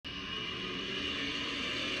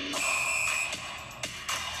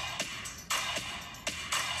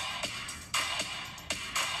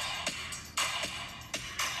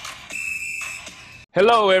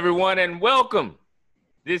Hello, everyone, and welcome.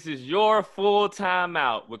 This is your full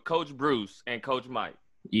timeout with Coach Bruce and Coach Mike.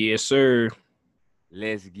 Yes, sir.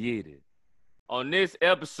 Let's get it. On this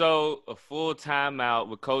episode of Full Timeout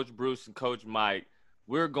with Coach Bruce and Coach Mike,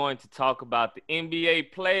 we're going to talk about the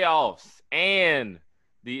NBA playoffs and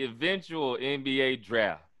the eventual NBA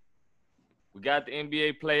draft. We got the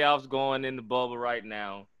NBA playoffs going in the bubble right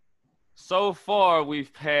now. So far,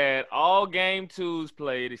 we've had all game twos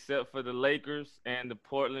played except for the Lakers and the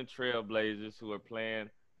Portland Trail Blazers, who are playing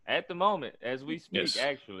at the moment as we speak, Yes.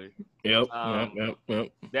 actually. Yep.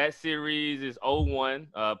 That series is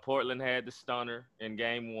 0-1. Portland had the stunner in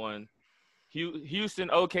game one. Houston,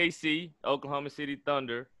 OKC, Oklahoma City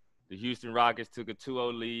Thunder. The Houston Rockets took a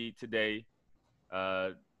 2-0 lead today.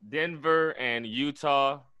 Denver and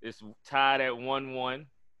Utah is tied at 1-1.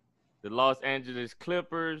 The Los Angeles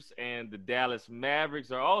Clippers and the Dallas Mavericks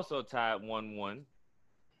are also tied 1-1.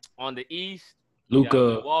 On the East, Luka.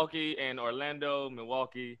 Milwaukee and Orlando.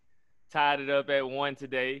 Milwaukee tied it up at 1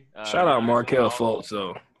 today. Shout out Markelle Fultz,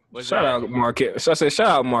 though. Shout out Markelle. So I said, shout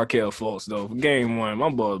out Markelle Fultz, though. For game one, my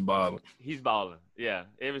boy's balling. He's balling, yeah.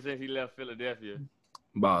 Ever since he left Philadelphia.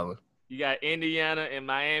 Balling. You got Indiana and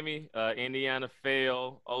Miami. Indiana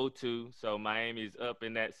fell 0-2, so Miami's up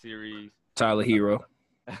in that series. Tyler Hero.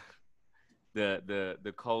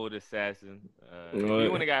 The cold assassin. If he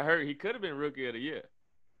wouldn't have got hurt, he could have been rookie of the year.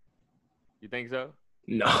 You think so?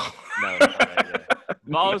 No. No.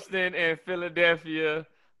 Boston and Philadelphia.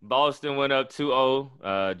 Boston went up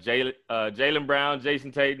 2-0. Jaylen Brown,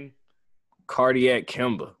 Jason Tatum. Cardiac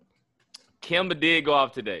Kemba. Kemba did go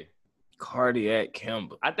off today. Cardiac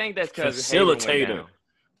Kemba. I think that's because Facilitator.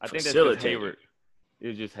 I think that's because Hayward. It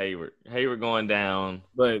was just Hayward. Hayward going down.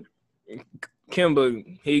 But Kemba,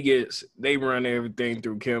 they run everything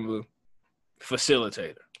through Kemba.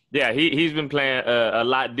 Facilitator. Yeah, he's been playing a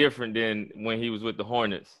lot different than when he was with the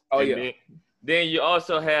Hornets. Then you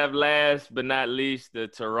also have, last but not least, the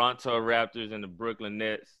Toronto Raptors and the Brooklyn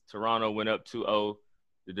Nets. Toronto went up 2-0.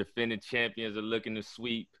 The defending champions are looking to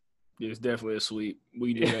sweep. It's definitely a sweep.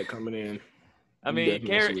 We knew that coming in. I mean,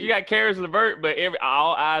 you got Caris LeVert, but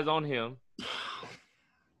all eyes on him.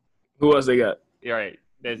 Who else they got? All right,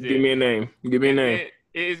 that's it. Give me a name.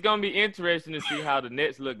 It's going to be interesting to see how the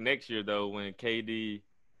Nets look next year, though, when KD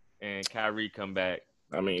and Kyrie come back.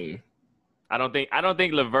 I mean, I don't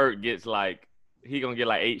think LeVert gets he gonna get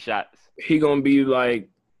 8 shots. He gonna be like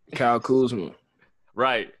Kyle Kuzma.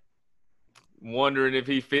 Right. Wondering if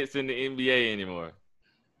he fits in the NBA anymore.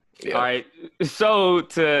 Yeah. All right. So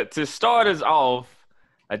to start us off,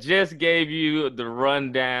 I just gave you the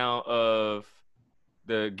rundown of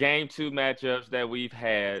the game 2 matchups that we've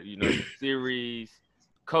had, the series.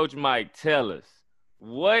 Coach Mike, tell us,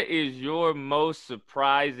 what is your most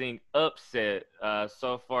surprising upset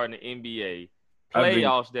so far in the NBA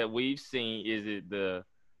playoffs that we've seen? Is it the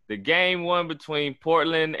game 1 between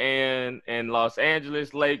Portland and Los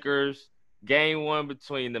Angeles Lakers, game 1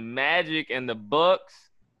 between the Magic and the Bucks,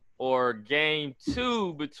 or game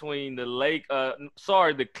 2 between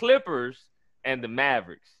the Clippers and the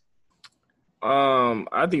Mavericks?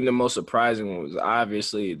 I think the most surprising one was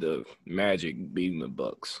obviously the Magic beating the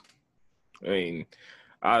Bucks. I mean,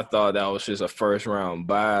 I thought that was just a first round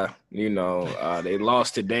bye. They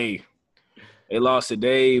lost today.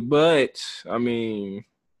 But I mean,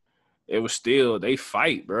 it was still they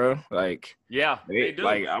fight, bro. They do.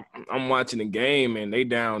 I'm watching the game and they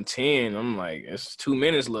down 10. I'm like, it's 2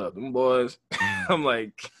 minutes left. Them boys, I'm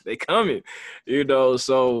like, they coming,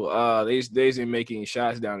 So they've been making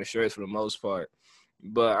shots down the stretch for the most part.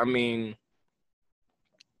 But I mean,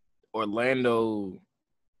 Orlando,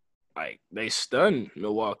 they stunned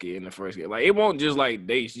Milwaukee in the first game. It won't just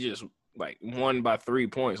they just won by 3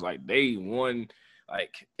 points. They won.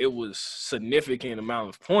 It was significant amount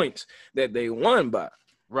of points that they won by.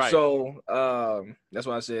 Right. So that's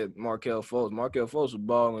why I said Markelle Fultz. Markelle Fultz was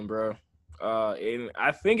balling, bro. And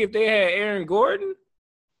I think if they had Aaron Gordon,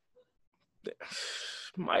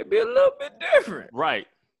 might be a little bit different. Right.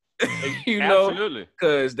 Absolutely.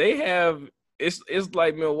 Because they have it's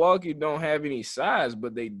like Milwaukee don't have any size,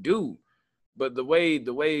 but they do. But the way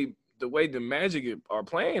the Magic are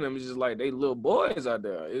playing them is just like they little boys out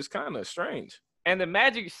there. It's kind of strange. And the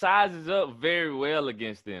Magic sizes up very well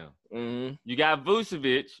against them. Mm-hmm. You got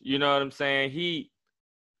Vucevic, you know what I'm saying?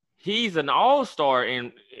 He's an all-star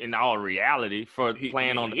in all reality for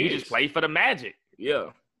playing on – he just played for the Magic.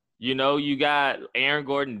 Yeah. You got Aaron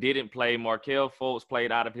Gordon didn't play. Markelle Fultz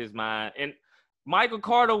played out of his mind. And Michael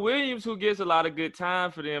Carter-Williams, who gets a lot of good time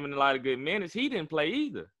for them and a lot of good minutes, he didn't play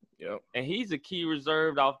either. Yep. And he's a key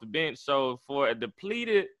reserve off the bench. So for a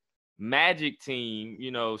depleted Magic team,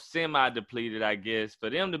 semi-depleted, I guess, for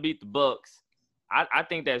them to beat the Bucks, I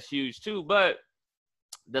think that's huge too. But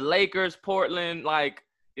the Lakers, Portland, like,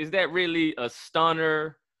 is that really a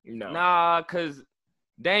stunner? No. Nah, because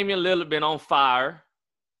Damian Lillard been on fire,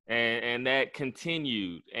 and that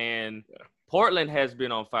continued. And Portland has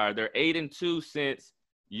been on fire. They're 8-2 since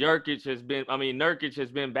Nurkic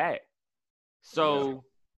has been back. So,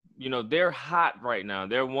 they're hot right now.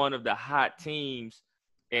 They're one of the hot teams.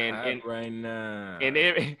 And right now. And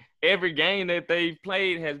every game that they've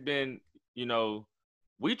played has been,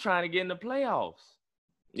 we trying to get in the playoffs.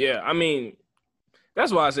 Yeah, I mean,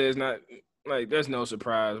 that's why I say it's not like there's no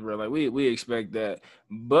surprise, bro. Like we expect that.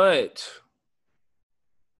 But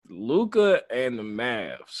Luka and the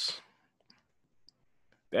Mavs,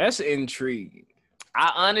 that's intriguing.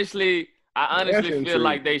 I honestly feel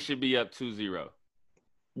like they should be up 2-0.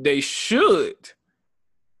 They should.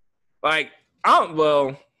 Like,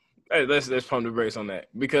 hey, let's pump the brakes on that.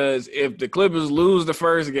 Because if the Clippers lose the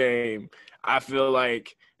first game, I feel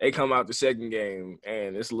like they come out the second game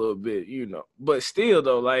and it's a little bit, But still,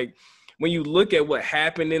 though, like, when you look at what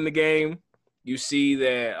happened in the game, you see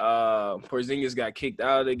that Porzingis got kicked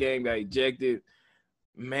out of the game, got ejected.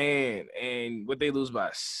 Man, and what they lose by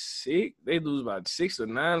 6? They lose by 6 or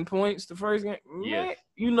 9 points the first game. Yes.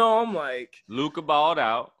 Man, I'm like, Luka balled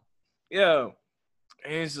out. Yeah.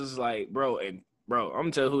 And it's just like, bro, I'm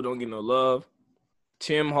gonna tell you who don't get no love.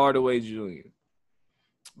 Tim Hardaway Jr.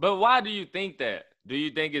 But why do you think that? Do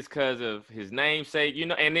you think it's because of his namesake?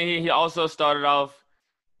 And then he also started off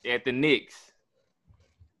at the Knicks.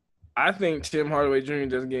 I think Tim Hardaway Jr.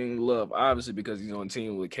 doesn't get any love, obviously, because he's on a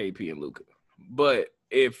team with KP and Luka. But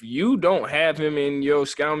if you don't have him in your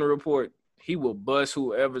scouting report, he will bust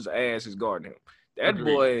whoever's ass is guarding him. That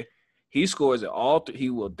Agreed. Boy, he scores at all. He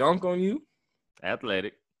will dunk on you.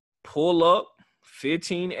 Athletic. Pull up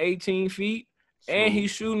 15, 18 feet. Smooth. And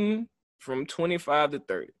he's shooting from 25 to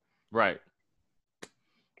 30. Right.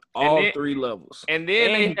 All 3 levels. And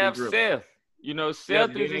then they have Seth.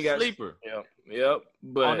 Seth is a sleeper. Yep.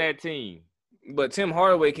 But on that team. But Tim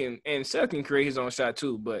Hardaway and Seth can create his own shot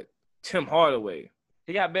too. But Tim Hardaway,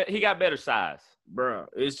 he got better size. Bro,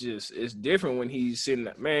 it's different when he's sitting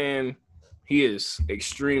there. Man, he is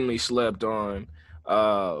extremely slept on.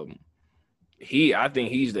 I think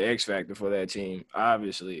he's the X factor for that team,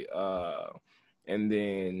 obviously. And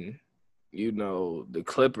then, the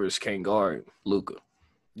Clippers can't guard Luka.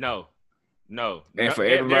 No. And for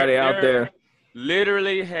everybody out there,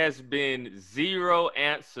 literally has been zero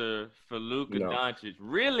answer for Luka Doncic,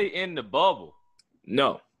 really in the bubble.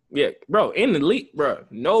 No. Yeah, bro, in the league, bro,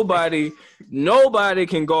 nobody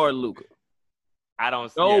can guard Luka. I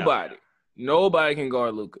don't see Nobody can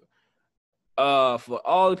guard Luka. For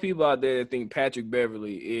all the people out there that think Patrick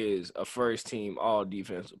Beverly is a first-team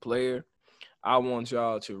all-defensive player, I want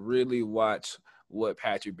y'all to really watch what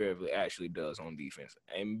Patrick Beverly actually does on defense.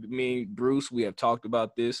 And me and Bruce, we have talked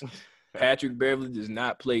about this. Patrick Beverly does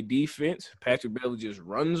not play defense. Patrick Beverly just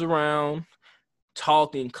runs around,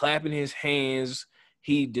 talking, clapping his hands.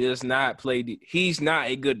 He does not play. He's not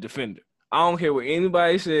a good defender. I don't care what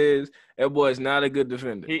anybody says. That boy is not a good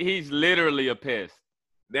defender. He's literally a pest.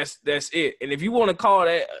 That's it. And if you want to call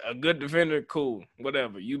that a good defender, cool,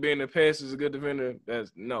 whatever. You being a pest is a good defender.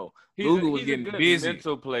 Luka was getting busy.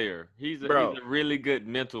 Mental player. He's a really good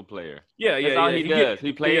mental player. Yeah. That's all he does.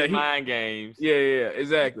 He plays mind games. Yeah.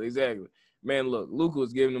 Exactly. Man, look, Luka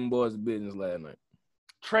was giving them boys the business last night.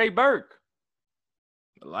 Trey Burke.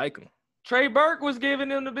 I like him. Trey Burke was giving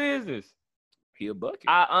them the business. He a bucket.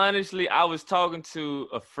 I was talking to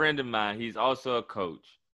a friend of mine. He's also a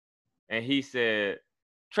coach. And he said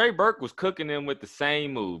Trey Burke was cooking them with the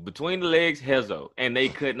same move. Between the legs, Hezo. And they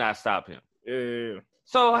could not stop him. Yeah.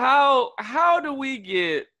 So how do we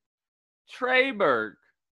get Trey Burke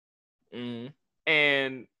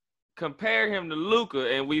and compare him to Luka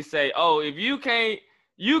and we say, oh, if you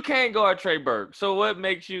can't guard Trey Burke. So what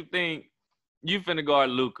makes you think you finna guard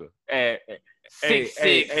Luka at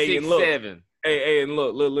 6'6", 6'7"? Hey, and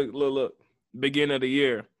look. Beginning of the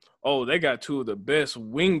year. Oh, they got 2 of the best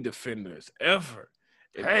wing defenders ever.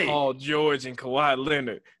 Paul George and Kawhi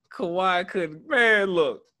Leonard. Kawhi couldn't. Man,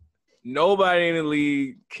 look. Nobody in the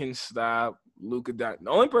league can stop Luka. The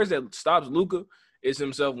only person that stops Luka is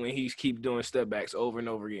himself when he keeps doing step backs over and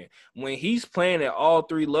over again. When he's playing at all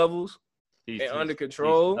 3 levels and under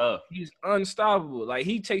control, he's unstoppable. Like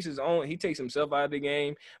he takes himself out of the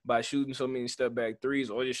game by shooting so many step back threes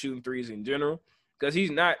or just shooting threes in general. Because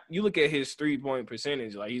he's not – you look at his 3-point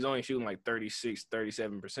percentage, like he's only shooting like 36,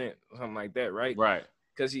 37%, something like that, right? Right.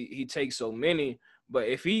 Because he takes so many. But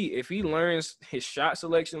if he learns his shot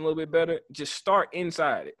selection a little bit better, just start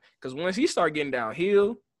inside it. Because once he start getting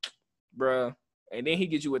downhill, bruh, and then he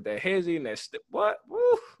gets you with that hezzy and that what?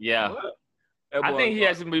 Woo, yeah. what? I think he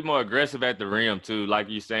has to be more aggressive at the rim too, like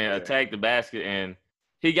you're saying, attack the basket, and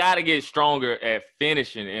he got to get stronger at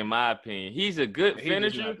finishing. In my opinion, he's a good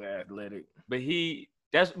finisher. He's not that athletic,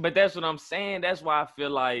 but that's what I'm saying. That's why I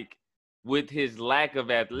feel like with his lack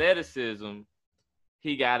of athleticism,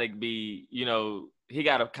 he got to be, he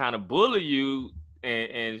got to kind of bully you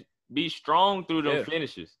and be strong through them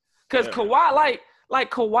finishes. Because Kawhi,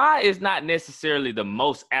 like Kawhi is not necessarily the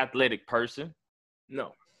most athletic person.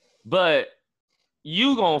 No, but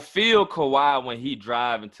you gonna feel Kawhi when he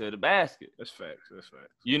drive into the basket. That's facts.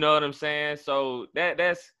 You know what I'm saying? So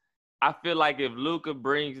that's I feel like if Luka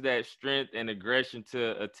brings that strength and aggression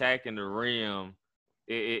to attacking the rim,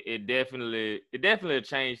 it definitely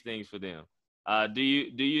change things for them. Do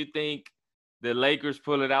you think the Lakers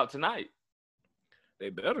pull it out tonight? They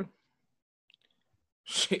better.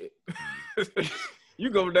 Shit. You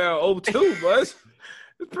go down 0-2, buzz.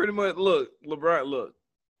 It's pretty much LeBron. Look,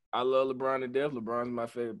 I love LeBron to death. LeBron's my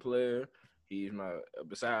favorite player. He's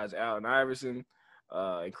besides Allen Iverson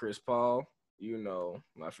and Chris Paul,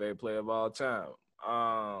 my favorite player of all time.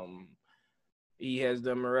 He has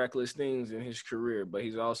done miraculous things in his career, but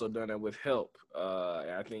he's also done it with help.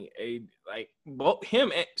 I think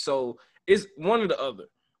so it's one or the other.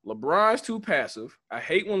 LeBron's too passive. I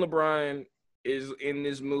hate when LeBron is in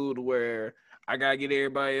this mood where I gotta get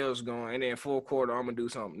everybody else going, and then fourth quarter I'm gonna do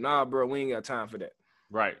something. Nah, bro, we ain't got time for that.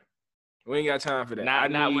 Right. We ain't got time for that.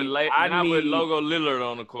 Not with Logo Lillard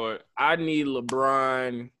on the court. I need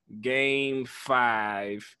LeBron game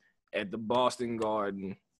 5 at the Boston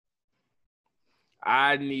Garden.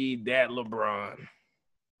 I need that LeBron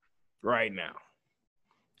right now.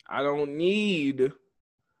 I don't need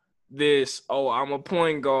this, I'm a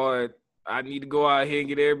point guard. I need to go out here and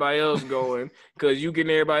get everybody else going because you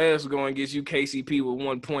getting everybody else going gets you KCP with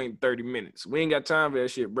 1 point in 30 minutes. We ain't got time for that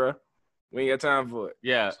shit, bro. We ain't got time for it.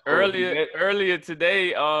 Yeah. So earlier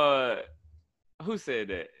today, who said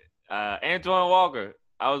that? Antoine Walker.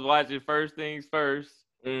 I was watching First Things First.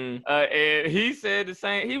 And he said the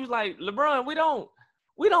same. He was like, LeBron,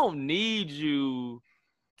 we don't need you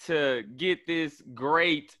to get this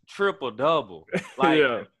great triple-double. Like,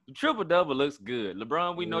 the triple-double looks good.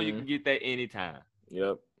 LeBron, we know you can get that anytime.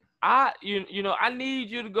 Yep. I need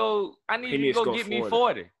you to go. I need you to go get 40. Me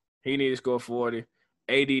 40. He needs to score 40.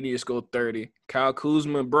 AD needs to score 30. Kyle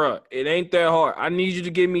Kuzma, bro, it ain't that hard. I need you to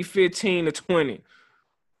give me 15 to 20.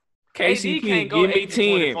 KCP, give me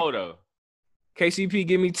 10. Though. KCP,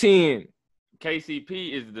 give me 10.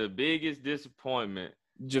 KCP is the biggest disappointment.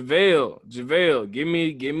 JaVale, give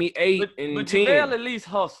me 8 and 10. JaVale at least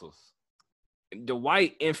hustles.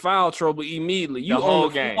 Dwight in foul trouble immediately. You on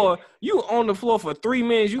the game. Floor. You on the floor for 3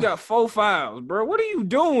 minutes. You got 4 fouls, bro. What are you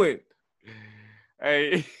doing?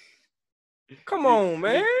 Hey, come on,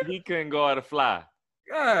 man. He couldn't go out of fly.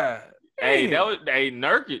 God. Hey,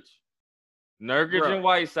 Nurkic. Nurkic and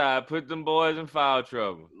Whiteside put them boys in foul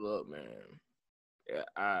trouble. Look, man.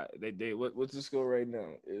 Yeah, what's the score right now?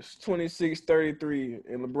 It's 26-33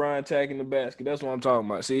 and LeBron attacking the basket. That's what I'm talking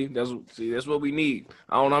about. See, that's what we need.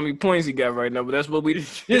 I don't know how many points he got right now, but that's what we.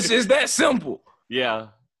 It's that simple. Yeah,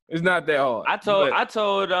 it's not that hard. I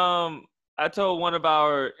told one of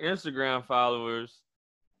our Instagram followers.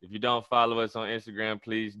 If you don't follow us on Instagram,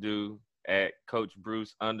 please do at Coach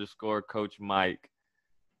Bruce _Coach Mike.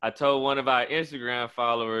 I told one of our Instagram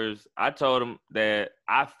followers. I told him that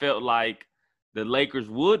I felt like the Lakers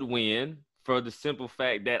would win for the simple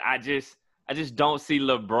fact that I just don't see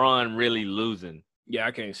LeBron really losing. Yeah,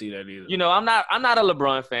 I can't see that either. I'm not a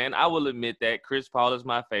LeBron fan. I will admit that. Chris Paul is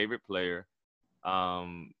my favorite player.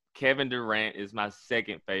 Kevin Durant is my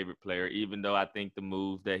second favorite player, even though I think the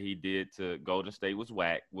moves that he did to Golden State was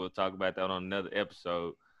whack. We'll talk about that on another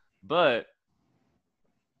episode. But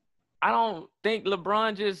I don't think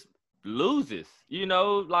LeBron just loses.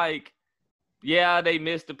 Yeah, they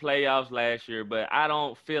missed the playoffs last year, but I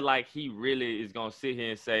don't feel like he really is going to sit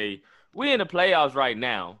here and say, we're in the playoffs right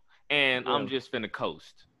now, and I'm just finna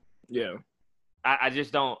coast. Yeah. I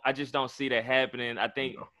just don't see that happening. I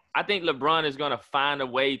think LeBron is going to find a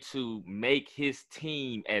way to make his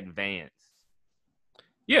team advance.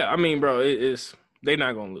 Yeah, I mean, bro, they're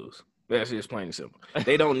not going to lose. That's just plain and simple.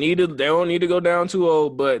 They don't need to go down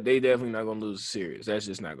 2-0, but they definitely not going to lose the series. That's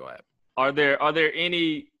just not going to happen. Are there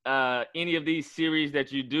any of these series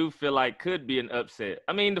that you do feel like could be an upset?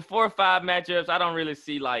 I mean, the 4 or 5 matchups, I don't really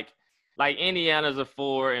see like Indiana's a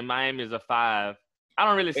 4 and Miami's a 5. I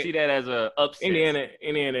don't really see that as a upset. Indiana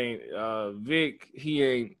ain't Vic. He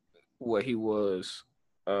ain't what he was.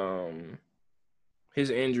 His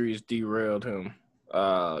injuries derailed him.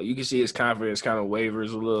 You can see his confidence kind of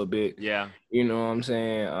wavers a little bit. Yeah. You know what I'm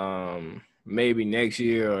saying? Maybe next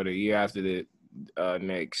year or the year after that,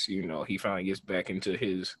 next, he finally gets back into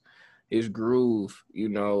his groove,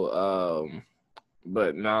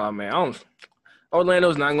 but nah, man,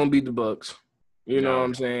 Orlando's not gonna beat the Bucks. You know what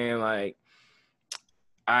I'm saying? Like,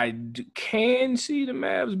 can see the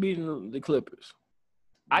Mavs beating the Clippers.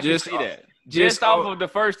 I can see that. Just off of the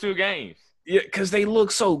first 2 games. Yeah, because they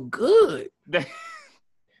look so good.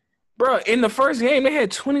 Bro, in the first game, they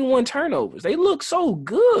had 21 turnovers. They look so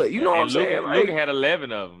good. You know what I'm saying? Luka had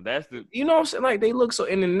 11 of them. That's the. You know what I'm saying? Like, they look so.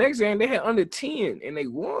 In the next game, they had under 10, and they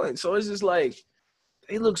won. So it's just like,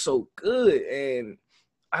 they look so good. And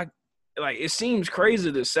it seems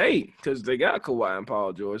crazy to say because they got Kawhi and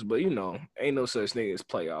Paul George, but ain't no such thing as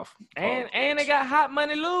playoff. And they got Hot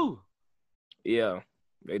Money Lou. Yeah,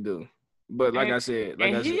 they do. But like I said,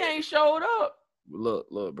 he ain't showed up. Look,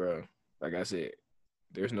 bro. Like I said,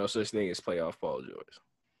 there's no such thing as playoff Paul George.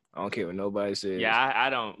 I don't care what nobody says. Yeah, I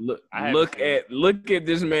don't. Look at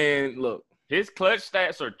this man. Look, his clutch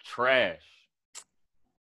stats are trash.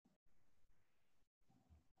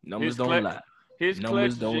 Numbers don't lie. His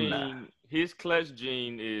clutch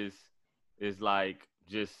gene is like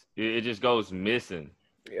it just goes missing.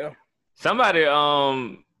 Yeah. Somebody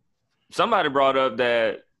brought up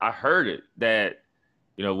that I heard it that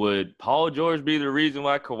would Paul George be the reason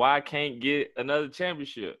why Kawhi can't get another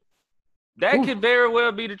championship? That could very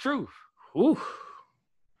well be the truth. Ooh.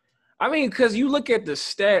 I mean, because you look at the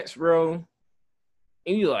stats, bro,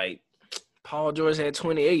 and you like Paul George had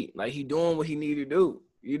 28. Like, he doing what he needed to do.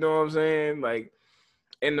 You know what I'm saying? Like,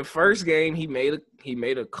 in the first game, he made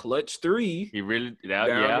a clutch 3. He really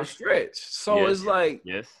down the stretch. So it's like,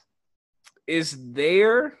 it's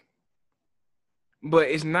there, but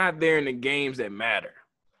it's not there in the games that matter.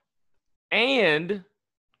 And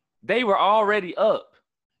they were already up.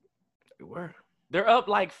 They were. They're up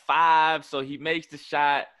like 5, so he makes the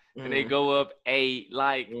shot, and they go up 8.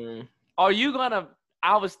 Like, are you gonna?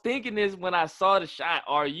 I was thinking this when I saw the shot.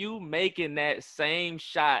 Are you making that same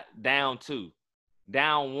shot down 2,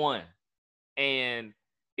 down 1, and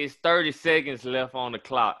it's 30 seconds left on the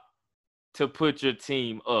clock to put your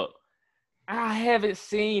team up? I haven't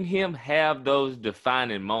seen him have those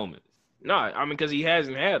defining moments. No, I mean, because he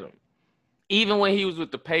hasn't had them. Even when he was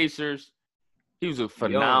with the Pacers, he was a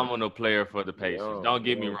phenomenal player for the Pacers. Don't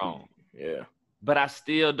get me wrong. Yeah. But I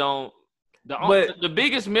still don't. The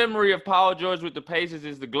biggest memory of Paul George with the Pacers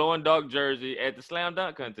is the glowing dunk jersey at the slam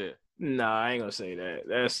dunk contest. Nah, I ain't gonna say that.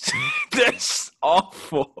 That's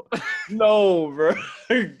awful. No, bro.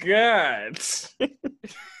 God.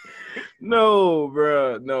 No,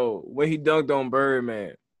 bro. No. When he dunked on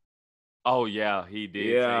Birdman. Oh, yeah, he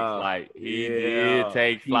did take flight. He did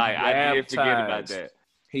take flight. I did forget about that.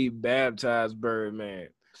 He baptized Birdman.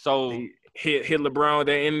 So he hit LeBron with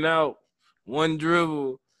that in and out. One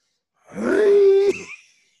dribble.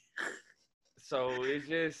 So it's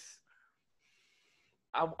just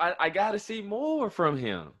I got to see more from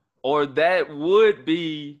him, or that would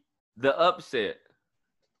be the upset.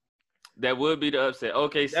 That would be the upset.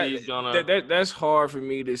 OKC is gonna. That's hard for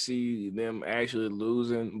me to see them actually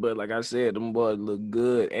losing, but like I said, them boys look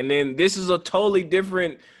good. And then this is a totally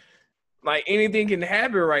different. Like, anything can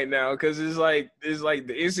happen right now because it's like the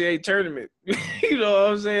NCAA tournament. You know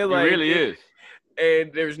what I'm saying? Like, it really is.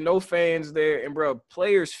 And there's no fans there, and bro,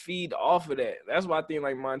 players feed off of that. That's why I think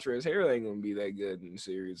like Montrezl Harrell ain't gonna be that good in the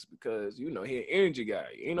series because he an energy guy.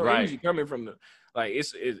 Energy coming from the like.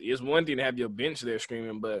 It's one thing to have your bench there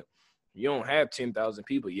screaming, but you don't have 10,000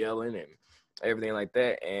 people yelling and everything like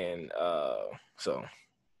that. And so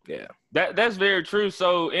yeah, that's very true.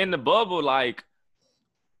 So in the bubble, like,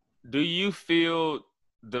 do you feel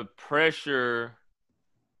the pressure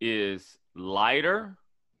is lighter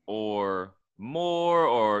or more,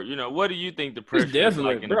 or what do you think the pressure is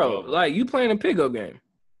like in the bubble? Like, you playing a pickup game.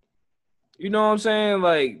 You know what I'm saying?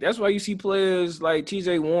 Like, that's why you see players like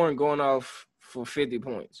TJ Warren going off for 50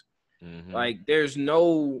 points. Mm-hmm. Like, there's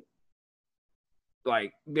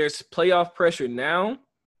playoff pressure now.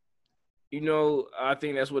 I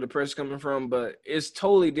think that's where the pressure's coming from, but it's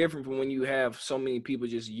totally different from when you have so many people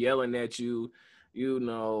just yelling at you,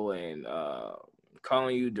 and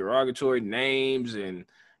calling you derogatory names, and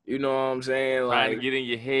you know what I'm saying? Trying to get in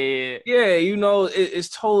your head. Yeah, it's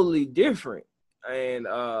totally different. And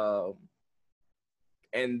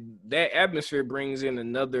that atmosphere brings in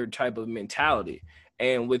another type of mentality.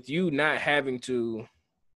 And with you not having to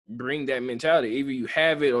bring that mentality, either you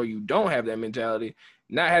have it or you don't have that mentality,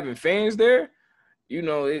 not having fans there,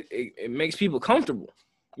 it makes people comfortable.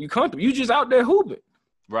 You comfortable. You just out there hooping.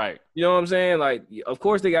 Right. You know what I'm saying? Like, of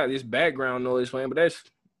course they got this background noise playing, but that's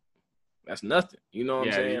nothing. You know what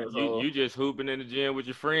I'm saying? You just hooping in the gym with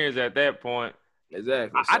your friends at that point.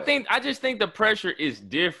 Exactly. I just think the pressure is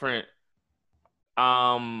different.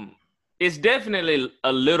 It's definitely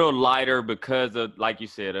a little lighter because of, like you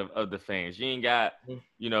said, of the fans. You ain't got,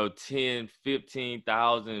 10,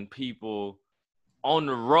 15,000 people on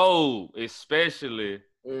the road, especially,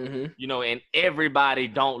 and everybody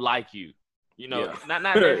don't like you. Not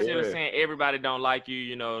necessarily saying everybody don't like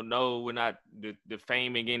you, no, we're not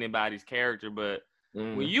defaming anybody's character, but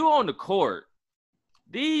when you on the court,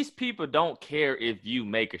 these people don't care if you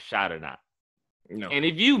make a shot or not. No. And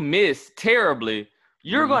if you miss terribly,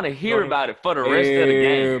 you're going to hear about it for the rest of the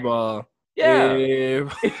game.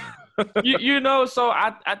 So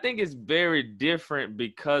I think it's very different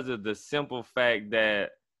because of the simple fact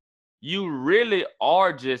that you really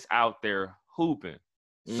are just out there hooping.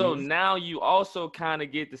 So now you also kind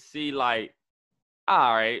of get to see, like,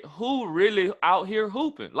 all right, who really out here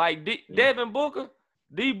hooping? Like Devin Booker,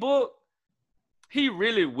 D-Book, he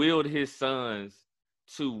really willed his sons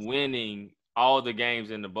to winning all the games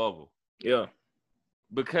in the bubble. Yeah.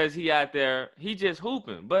 Because he out there, he just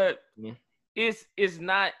hooping. But it's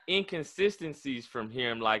not inconsistencies from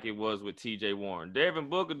him like it was with TJ Warren. Devin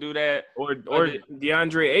Booker do that. Or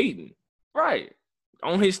DeAndre Ayton. Right.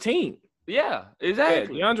 On his team. Yeah,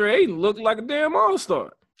 exactly. Yeah, DeAndre Ayton looked like a damn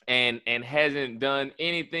all-star. And hasn't done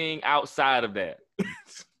anything outside of that.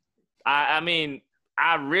 I mean,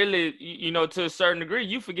 I really, to a certain degree,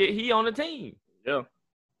 you forget he on the team. Yeah.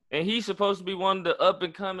 And he's supposed to be one of the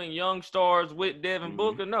up-and-coming young stars with Devin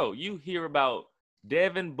Booker. No, you hear about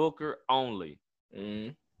Devin Booker only.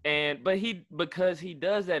 But because he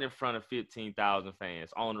does that in front of 15,000 fans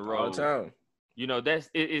on the road. All the time.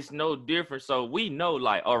 It's no different. So we know,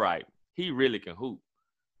 like, all right, he really can hoop.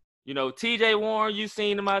 TJ Warren, you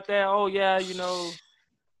seen him out there. Oh, yeah,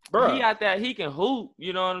 Bruh. He out there, he can hoop.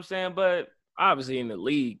 You know what I'm saying? But obviously in the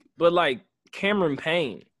league. But, like, Cameron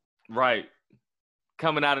Payne. Right.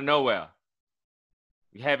 Coming out of nowhere.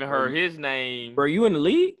 You haven't heard his name. Bro, you in the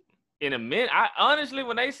league? In a minute. I honestly,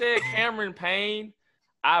 when they said Cameron Payne,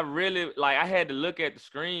 I really, like, I had to look at the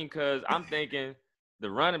screen because I'm thinking the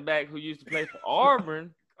running back who used to play for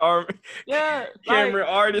Auburn. Yeah. Cameron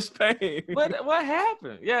Artis Payne. What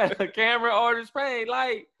happened? Yeah, Cameron Artis Payne.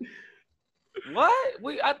 Like, what?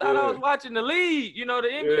 I thought I was watching the league, the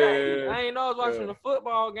NBA. I ain't know I was watching the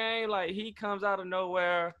football game. Like, he comes out of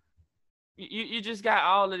nowhere. You just got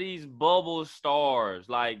all of these bubble stars,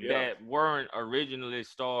 like, that weren't originally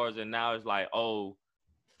stars, and now it's like, they're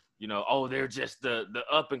just the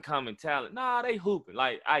up-and-coming talent. Nah, they hooping.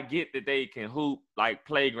 Like, I get that they can hoop, like,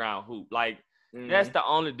 playground hoop. Like, that's the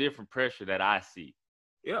only different pressure that I see.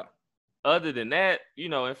 Yeah. Other than that,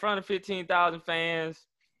 in front of 15,000 fans,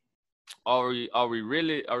 are we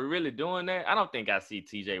really doing that? I don't think I see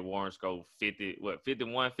TJ Warren score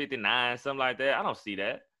 51, 59, something like that. I don't see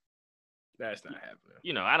that. That's not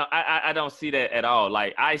happening. I don't see that at all.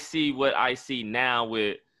 Like, I see what I see now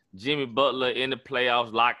with Jimmy Butler in the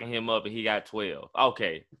playoffs, locking him up, and he got 12.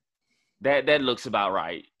 Okay, that looks about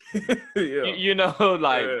right.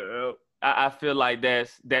 Yeah. I feel like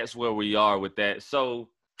that's where we are with that. So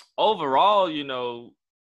overall, you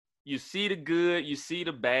see the good, you see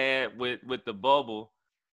the bad with the bubble.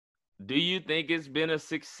 Do you think it's been a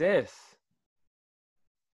success?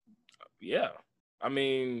 Yeah. I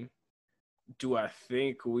mean, do I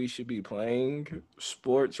think we should be playing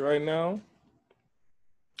sports right now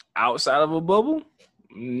outside of a bubble?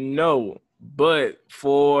 No. But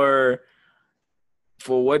for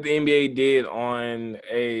what the NBA did on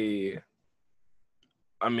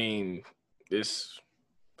this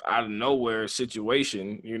out of nowhere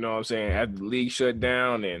situation, you know what I'm saying, after the league shut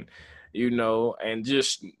down and, and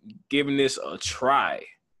just giving this a try,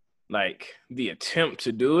 like the attempt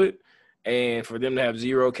to do it, and for them to have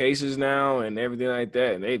 0 cases now and everything like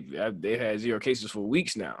that, and they've had 0 cases for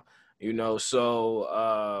weeks now,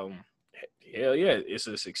 so hell yeah, it's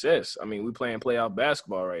a success. I mean, we playing playoff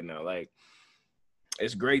basketball right now. Like,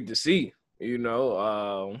 it's great to see,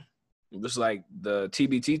 just like the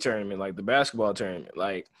TBT tournament, like the basketball tournament.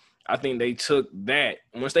 Like, I think they took that.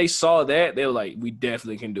 Once they saw that, they were like, we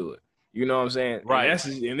definitely can do it. You know what I'm saying? Right.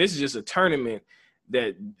 And this is just a tournament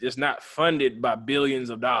that is not funded by billions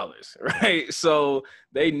of dollars, right? So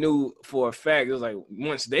they knew for a fact, it was like,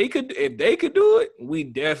 if they could do it, we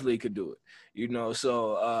definitely could do it.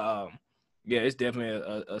 So yeah, it's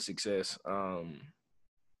definitely a success.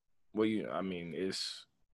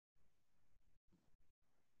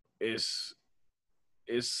 It's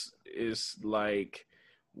like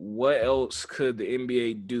what else could the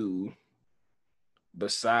NBA do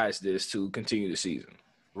besides this to continue the season?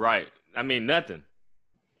 Right. I mean, nothing.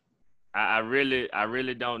 I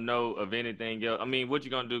really don't know of anything else. I mean, what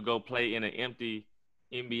you gonna do? Go play in an empty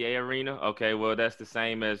NBA arena? Okay, well that's the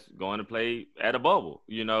same as going to play at a bubble,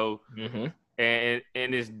 you know. Mm-hmm. And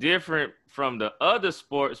it's different from the other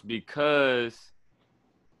sports because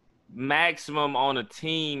maximum on a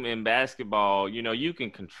team in basketball, you know, you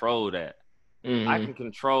can control that. I Mm-hmm. can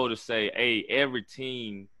control to say, hey, every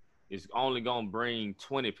team is only gonna bring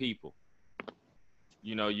 20 people.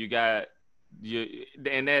 You know, you got you,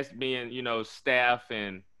 and that's being, you know, staff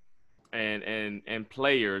and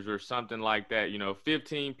players or something like that. You know,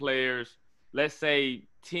 15 players. Let's say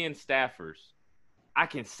 10 staffers. I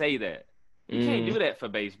can say that. You can't do that for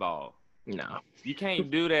baseball. No. You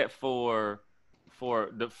can't do that for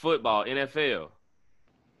the football, NFL.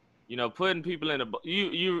 You know, putting people in a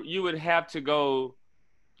you would have to go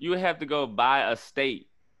buy a state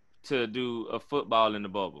to do a football in the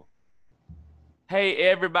bubble. Hey,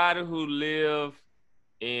 everybody who live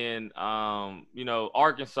in you know,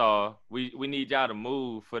 Arkansas, we need y'all to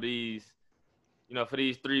move for these, you know, for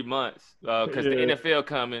these 3 months, because the NFL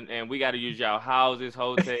coming and we got to use y'all houses,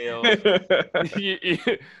 hotels.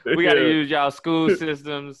 We got to use y'all school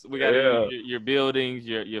systems. We got to use your buildings,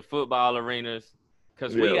 your football arenas,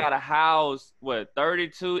 because we got to house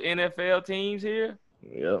 32 NFL teams here.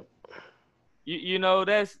 Yep. You know,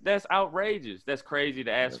 that's outrageous. That's crazy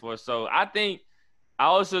to ask for. So I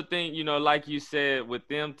also think, you know, like you said, with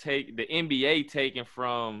them the NBA taking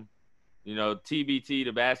from, you know, TBT,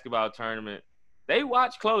 the basketball tournament, they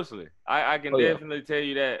watch closely. I can definitely tell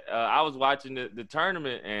you that. I was watching the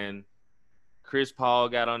tournament and Chris Paul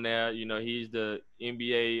got on there. You know, he's the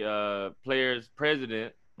NBA players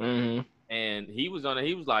president. Mm-hmm. And he was on it.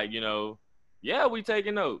 He was like, you know, yeah, we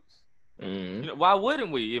taking notes. Mm-hmm. You know, why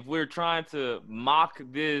wouldn't we if we're trying to mock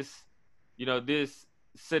this, you know, this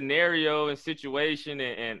scenario and situation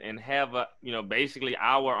and have a, you know, basically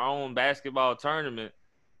our own basketball tournament?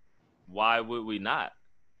 Why would we not?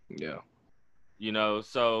 Yeah. You know,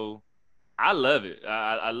 so I love it.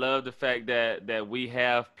 I love the fact that we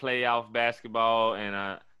have playoff basketball, and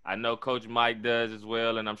I know Coach Mike does as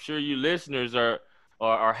well, and I'm sure you listeners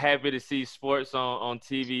are happy to see sports on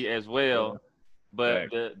TV as well. But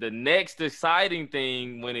the next exciting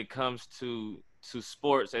thing when it comes to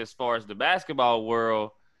sports, as far as the basketball world,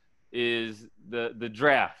 is the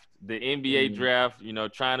draft, the NBA draft. You know,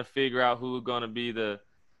 trying to figure out who are going to be the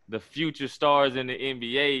future stars in the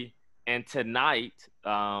NBA. And tonight,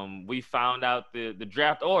 we found out the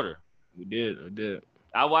draft order. We did.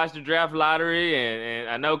 I watched the draft lottery, and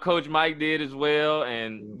I know Coach Mike did as well.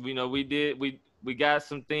 And you know, we got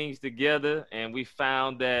some things together, and we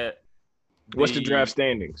found that what's the draft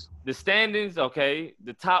standings? The standings, okay.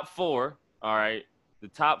 The top four, all right. The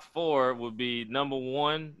top four would be number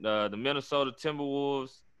 1, the Minnesota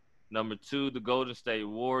Timberwolves. Number 2, the Golden State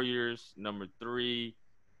Warriors. Number 3,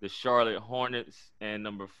 the Charlotte Hornets. And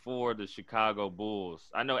number 4, the Chicago Bulls.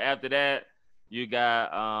 I know after that, you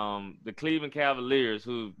got the Cleveland Cavaliers,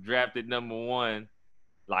 who drafted number 1.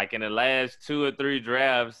 Like in the last 2 or 3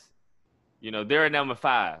 drafts, you know, they're at number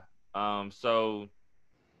 5. So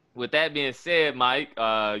with that being said, Mike,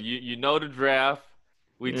 you know the draft.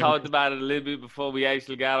 We talked about it a little bit before we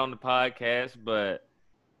actually got on the podcast, but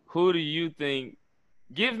who do you think?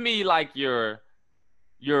 Give me like your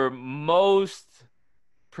most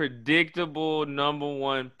predictable number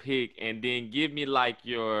 1 pick, and then give me like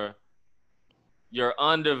your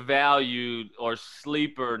undervalued or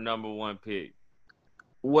sleeper number 1 pick.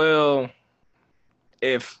 Well,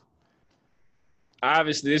 if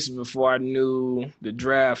obviously this is before I knew the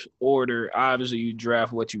draft order. Obviously, you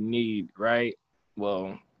draft what you need, right?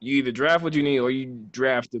 Well, you either draft what you need or you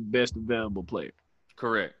draft the best available player.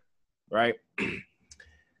 Correct. Right?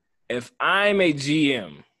 If I'm a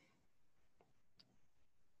GM,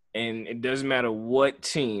 and it doesn't matter what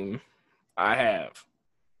team I have,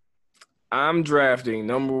 I'm drafting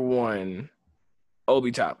number 1,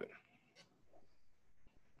 Obi Toppin.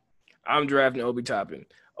 I'm drafting Obi Toppin.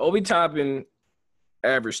 Obi Toppin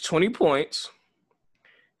averaged 20 points,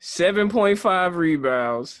 7.5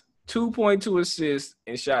 rebounds, 2.2 assists,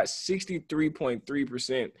 and shot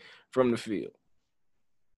 63.3% from the field.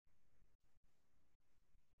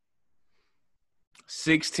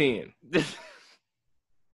 6'10".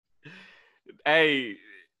 Hey,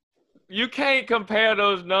 you can't compare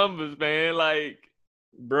those numbers, man. Like,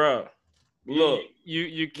 bruh, look,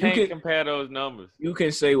 you can't compare those numbers. You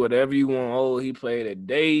can say whatever you want. Oh, he played at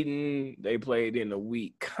Dayton. They played in a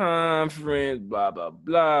weak conference. Blah blah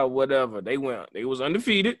blah. Whatever. They was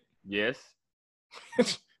undefeated. Yes.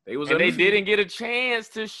 They didn't get a chance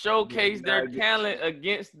to showcase their talent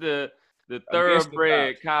against the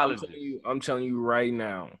thoroughbred colleges. I'm telling you right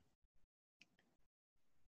now,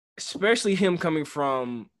 especially him coming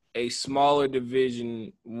from a smaller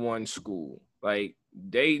Division I school. Like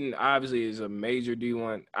Dayton obviously is a major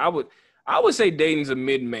D1. I would say Dayton's a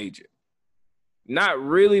mid-major. Not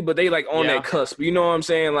really, but they like on that cusp. You know what I'm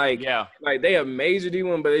saying? Like, like they a major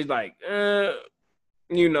D1, but it's like,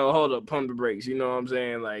 hold up, pump the brakes. You know what I'm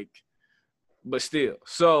saying? Like, but still.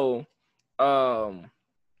 So,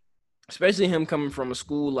 especially him coming from a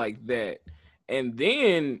school like that, and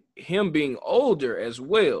then him being older as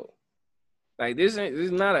well. Like this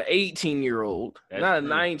is not an 18-year-old, not a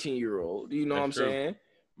 19-year-old. You know what I'm saying?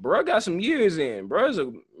 Bro got some years in. Bro's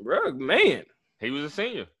a man. He was a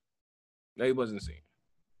senior. No, he wasn't a senior.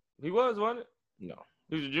 He wasn't it? No.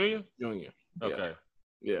 He was a junior? Junior. Okay.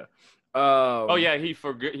 Yeah.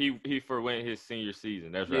 He forwent his senior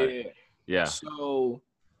season. That's right. Yeah. So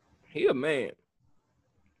he a man.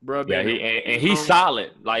 Bro, yeah, he's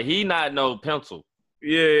solid. Like he not no pencil.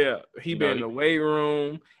 Yeah. He been in the weight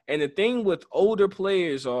room. And the thing with older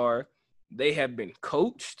players are they have been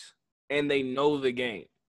coached and they know the game.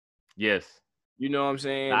 Yes. You know what I'm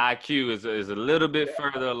saying? The IQ is a little bit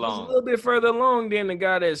further along. It's a little bit further along than the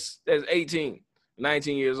guy that's 18,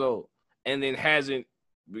 19 years old, and then hasn't.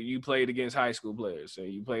 You played against high school players, so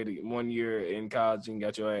you played 1 year in college and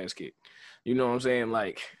got your ass kicked. You know what I'm saying?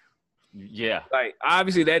 Like, yeah. Like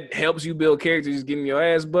obviously that helps you build character, just getting your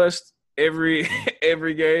ass bust every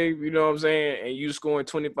game. You know what I'm saying? And you scoring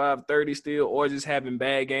 25, 30 still, or just having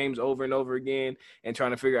bad games over and over again and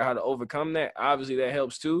trying to figure out how to overcome that. Obviously that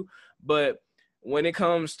helps too, but when it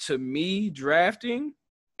comes to me drafting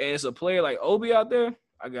and it's a player like Obi out there,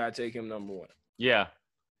 I got to take him number one. Yeah.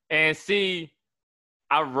 And see,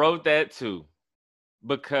 I wrote that too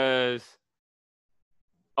because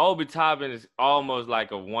Obi Toppin is almost like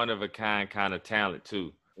a one-of-a-kind kind of talent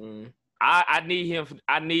too. Mm. I need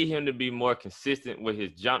him to be more consistent with his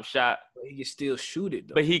jump shot. But he can still shoot it,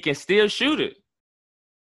 though. But he can still shoot it.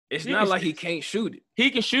 It's not like he can't shoot it. He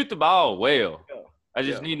can shoot the ball well. Yeah. I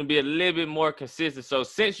just need to be a little bit more consistent. So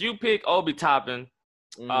since you pick Obi Toppin,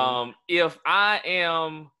 if I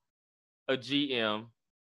am a GM,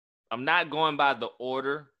 I'm not going by the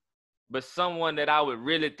order, but someone that I would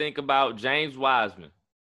really think about, James Wiseman.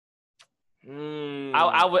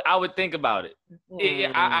 I would think about it.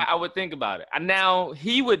 I would think about it. Now,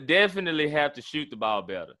 he would definitely have to shoot the ball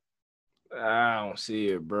better. I don't see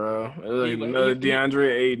it, bro. There's another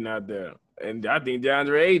DeAndre Ayton out there. And I think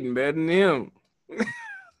DeAndre Ayton better than him.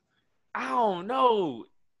 I don't know.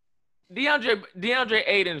 DeAndre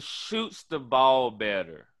Ayton shoots the ball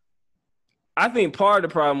better. I think part of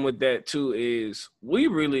the problem with that too is we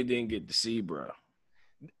really didn't get to see, bro.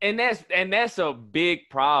 And that's a big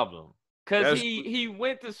problem. Cause he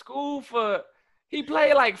went to school he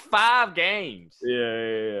played like 5 games.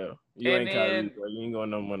 Yeah. You ain't Kyrie, bro. You ain't going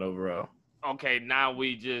number 1 overall. Okay, now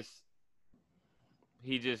he just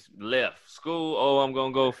left school. Oh, I'm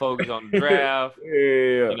gonna go focus on the draft.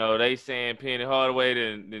 Yeah. You know, they saying Penny Hardaway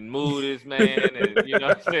didn't move this man, and you know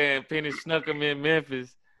what I'm saying, Penny snuck him in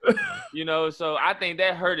Memphis. You know, so I think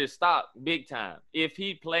that hurt his stock big time. If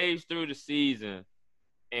he plays through the season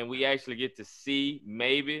and we actually get to see,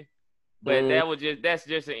 maybe. But that's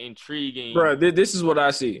just an intriguing. Bro, this is what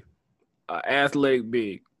I see. Athletic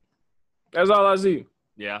big. That's all I see.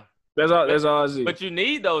 Yeah. That's all I see. But you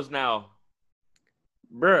need those now.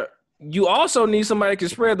 Bro, you also need somebody that can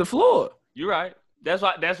spread the floor. You're right. That's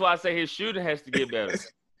why I say his shooting has to get better.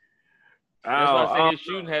 That's why I say his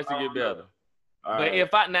shooting has to get better. But if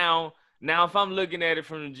if I'm looking at it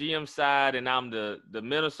from the GM side and I'm the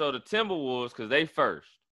Minnesota Timberwolves, because they first,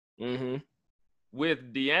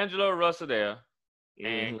 with D'Angelo Russell there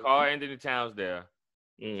and Karl Anthony Towns there,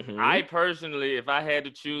 I personally, if I had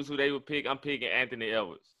to choose who they would pick, I'm picking Anthony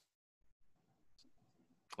Edwards.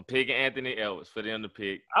 I'm picking Anthony Edwards for them to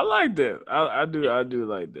pick. I like that. I do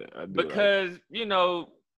like that. Because, you know,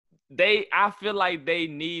 I feel like they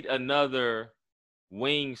need another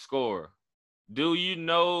wing scorer. Do you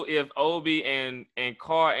know if Obi and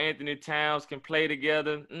Karl Anthony Towns can play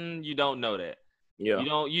together? You don't know that. Yeah.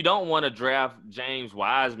 You don't want to draft James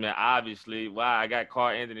Wiseman, obviously. Why? I got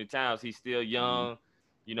Karl Anthony Towns. He's still young.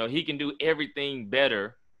 You know, he can do everything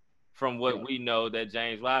better from what we know that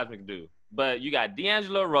James Wiseman can do. But you got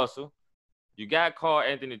D'Angelo Russell. You got Karl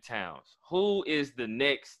Anthony Towns. Who is the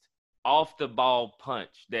next off-the-ball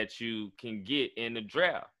punch that you can get in the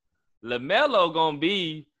draft? LaMelo going to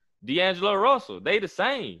be D'Angelo Russell. They the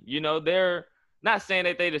same. You know, they're not saying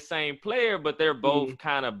that they the same player, but they're both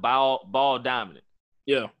kind of ball dominant.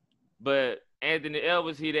 Yeah. But Anthony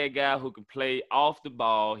Edwards, he that guy who can play off the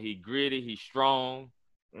ball. He gritty. He's strong.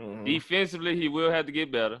 Mm-hmm. Defensively, he will have to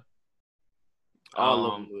get better. All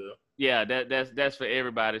of them will. Yeah, that's for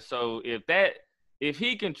everybody. So if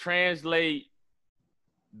he can translate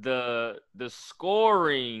the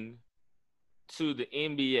scoring to the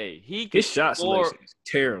NBA, his shot selection is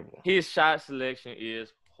terrible. His shot selection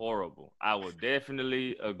is horrible. I will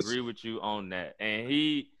definitely agree with you on that. And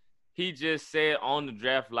he just said on the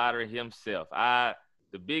draft lottery himself.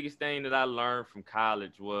 The biggest thing that I learned from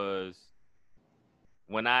college was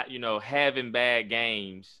when having bad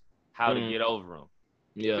games, how to get over them.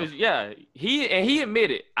 Yeah. He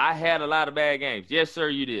admitted I had a lot of bad games. Yes, sir,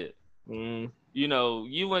 you did.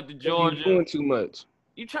 You went to Georgia. You're doing too much.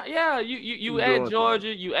 You at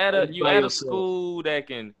Georgia. You at a school that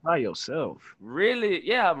can by yourself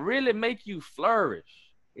really make you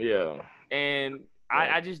flourish. Yeah. And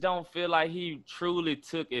I just don't feel like he truly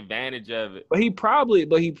took advantage of it. But he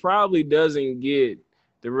probably doesn't get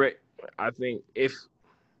the I think if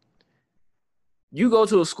you go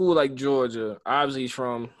to a school like Georgia, obviously he's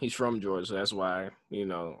from Georgia, so that's why, he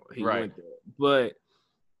went there. But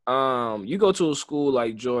you go to a school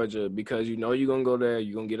like Georgia because you're gonna go there,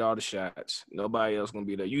 you're gonna get all the shots. Nobody else gonna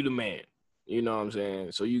be there. You the man. You know what I'm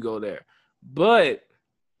saying? So you go there. But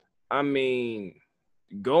I mean,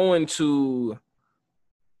 going to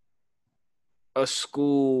a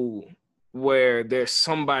school where there's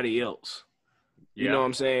somebody else, you know what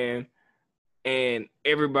I'm saying? And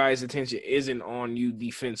everybody's attention isn't on you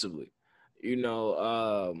defensively,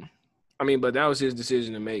 I mean, but that was his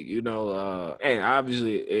decision to make, and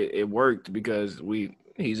obviously it worked because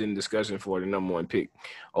he's in discussion for the number 1 pick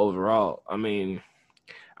overall. I mean,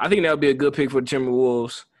 I think that would be a good pick for the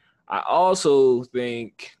Timberwolves. I also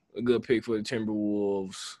think a good pick for the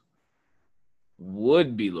Timberwolves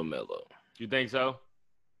would be LaMelo. You think so?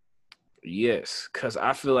 Yes, because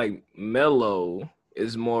I feel like Melo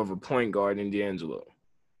is more of a point guard than D'Angelo.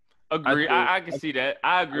 Agree. I can see that.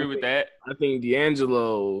 I agree with that. I think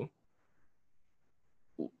D'Angelo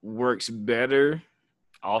works better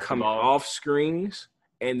coming off screens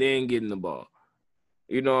and then getting the ball.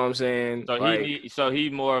 You know what I'm saying? So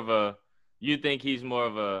he's more of a. You think he's more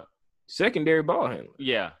of a secondary ball handler?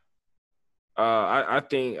 Yeah. I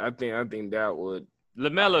think that would.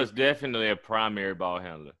 LaMelo is definitely a primary ball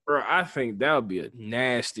handler. Bro, I think that would be a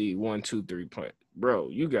nasty 1-2-3 play. Bro,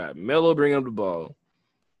 you got Melo bringing up the ball,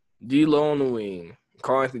 D'Lo on the wing,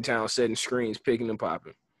 Karl Anthony Towns setting screens, picking and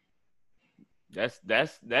popping.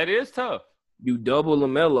 That is tough. You double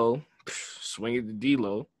LaMelo, swing it to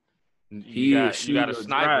D'Lo. You got a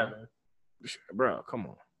sniper. Bro, come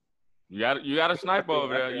on. You got a sniper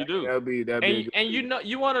over there. You do. That'd be and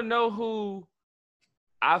you want to know who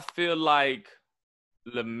I feel like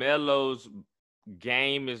LaMelo's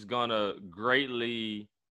game is gonna greatly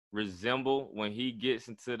resemble when he gets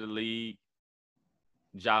into the league?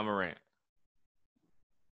 Ja Morant.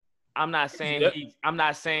 I'm not saying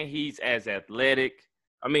he's as athletic.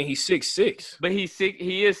 I mean, he's 6'6", but he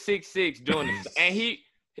is 6'6" doing this, and he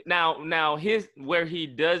now his where he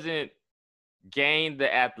doesn't gain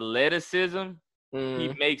the athleticism,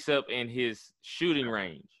 he makes up in his shooting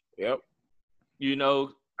range. Yep.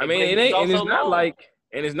 I mean, it's not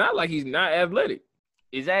like he's not athletic.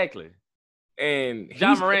 Exactly. And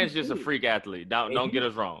Ja Morant's just a freak athlete. Don't get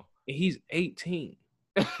us wrong. He's 18.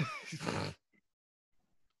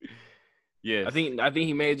 Yes. I think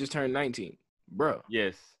he may have just turned 19. Bro.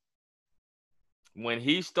 Yes. When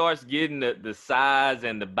he starts getting the size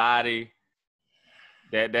and the body,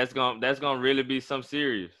 that's gonna really be some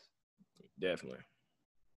serious. Definitely.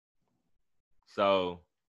 So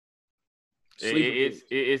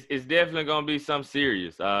it's definitely gonna be some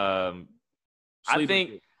serious. I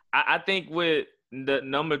think with the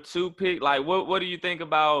number 2 pick, like what do you think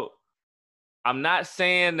about? I'm not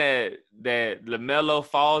saying that LaMelo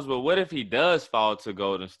falls, but what if he does fall to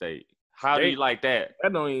Golden State? How do you like that?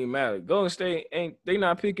 That don't even matter. Golden State they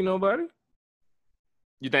not picking nobody.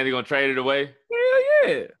 You think they're gonna trade it away? Hell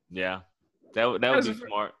yeah. Yeah. That would be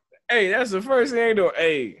smart. Hey, that's the first thing though.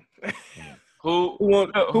 Hey.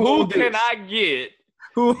 Who can I get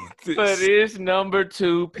for this number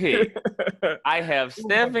 2 pick? I have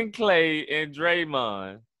Stephen Clay and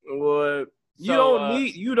Draymond. What?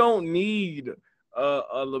 You don't need a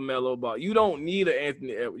LaMelo Ball. You don't need an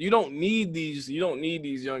Anthony Edwards. You don't need these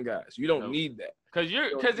young guys. You don't need that.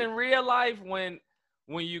 Because in real life, when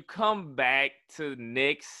you come back to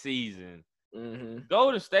next season,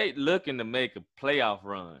 Golden State looking to make a playoff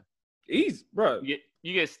run. Bro.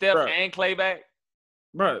 You get Steph and Clay back.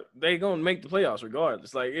 Bro, they gonna make the playoffs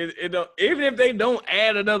regardless. Like it don't, even if they don't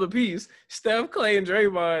add another piece, Steph, Clay, and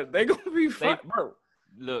Draymond, they gonna be fine, bro.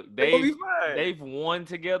 Look, They gonna be fine. they've won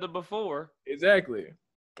together before. Exactly.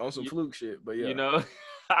 On some fluke shit, but yeah. You know,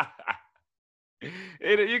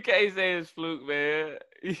 you can't say it's fluke, man.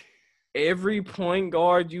 Every point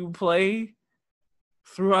guard you play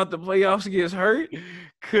throughout the playoffs gets hurt.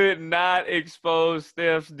 Could not expose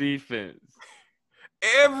Steph's defense.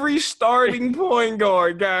 Every starting point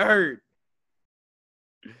guard got hurt.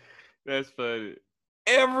 That's funny.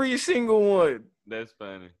 Every single one. That's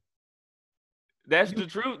funny. That's the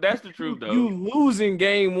truth. That's the truth, though. You losing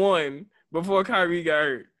game one before Kyrie got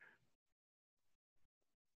hurt.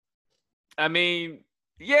 I mean,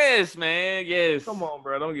 yes, man. Yes. Come on,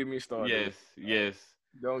 bro. Don't get me started. Yes.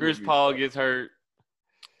 Chris Paul gets hurt.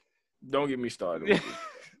 Don't get me started.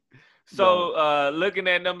 So, looking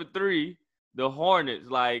at number 3, the Hornets,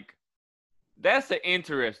 like, that's an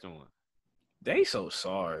interesting one. They so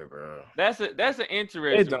sorry, bro. That's an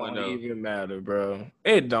interesting one, though. It don't even matter, bro.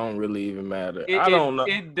 It don't really even matter. I don't know.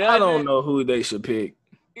 I don't know who they should pick.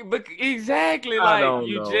 But exactly, like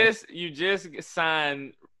you just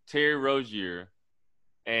signed Terry Rozier,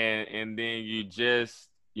 and then you just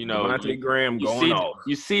Devontae Graham going off.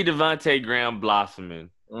 You see Devontae Graham blossoming.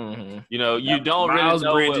 Mm-hmm. You know, you don't Miles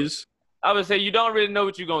really know. Bridges. I would say you don't really know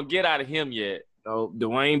what you're gonna get out of him yet. No,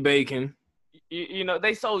 Dwayne Bacon. You know,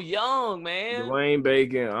 they so young, man. Dwayne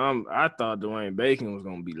Bacon. I thought Dwayne Bacon was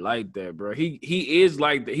gonna be like that, bro. He is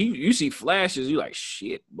like that. You see flashes, you like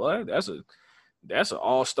shit, boy. That's an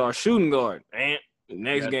all-star shooting guard. And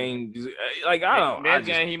next game, like next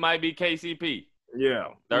game he might be KCP. Yeah,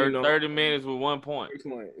 30 minutes with 1 point.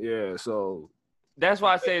 Yeah, so that's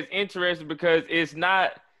why I say it's interesting because it's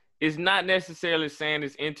not necessarily saying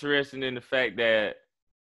it's interesting in the fact that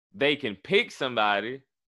they can pick somebody.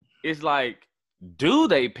 It's like, do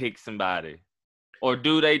they pick somebody, or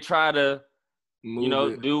do they try to,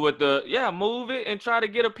 move it and try to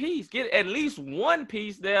get a piece, get at least one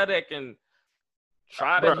piece there that can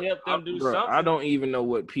try to help them do something. I don't even know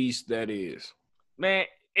what piece that is, man.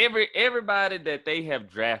 Everybody that they have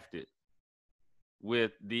drafted,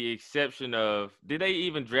 with the exception of, did they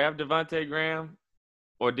even draft Devontae Graham,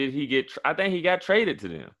 or did he get? I think he got traded to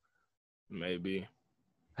them. Maybe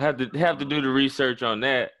have to do the research on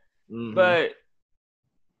that. Mm-hmm. But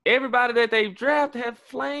everybody that they've drafted have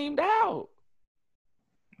flamed out.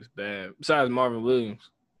 It's bad. Besides Marvin Williams.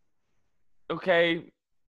 Okay,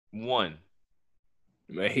 one.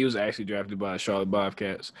 Man, he was actually drafted by the Charlotte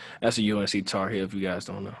Bobcats. That's a UNC Tar Heel, if you guys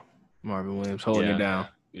don't know. Marvin Williams holding it down.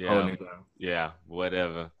 Holding it down. Yeah,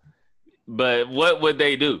 whatever. But what would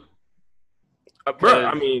they do? Bro,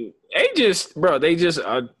 I mean, they just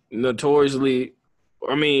are notoriously,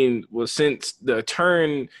 since the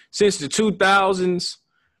 2000s,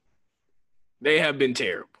 they have been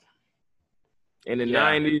terrible. In the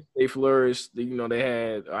 90s, they flourished. They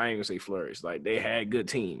had, I ain't gonna say flourished, like they had good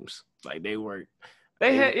teams. Like they were.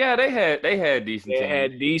 They had decent teams. They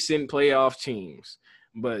had decent playoff teams.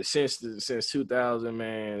 But since 2000,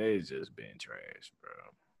 man, it's just been trash, bro.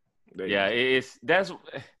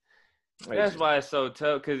 That's why it's so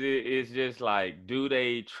tough, because it's just like, do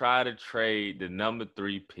they try to trade the number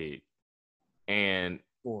 3 pick and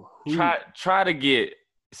try to get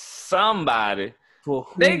somebody?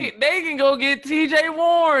 They can go get TJ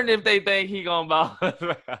Warren if they think he gonna ball.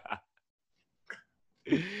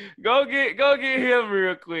 Go get him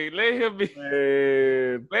real quick. Let him be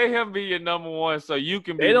your number 1, so you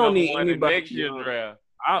can be they don't number need 1 in anybody next year's draft.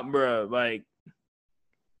 Bro, like,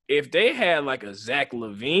 if they had like a Zach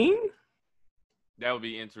LaVine, that would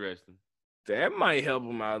be interesting. That might help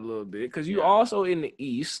them out a little bit, because you also in the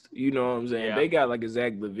East, you know what I'm saying? Yeah. They got like a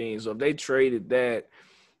Zach LaVine, so if they traded that,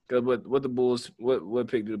 because what the Bulls, what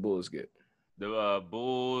pick did the Bulls get? The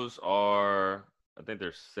Bulls are, I think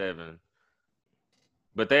they're 7.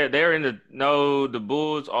 But they're in the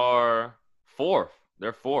Bulls are 4th.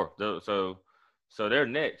 They're 4th. So they're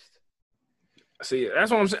next. See,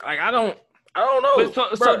 that's what I'm saying. Like, I don't know.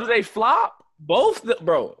 So do they flop? Both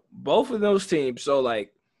of those teams. So,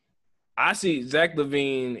 like, I see Zach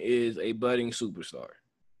LaVine is a budding superstar,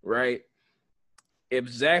 right? If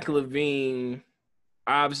Zach LaVine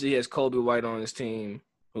obviously has Kobe White on his team,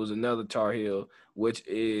 who's another Tar Heel, which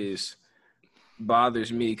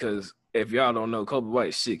bothers me, because if y'all don't know, Kobe White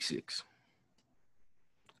is 6'6".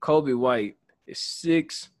 Kobe White is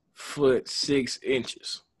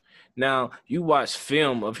 6'6". Now, you watch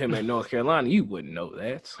film of him at North Carolina, you wouldn't know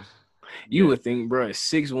that. You would think, bro,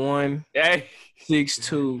 6'1",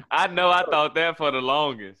 6'2". I know, I thought that for the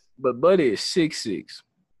longest. But Buddy is 6'6".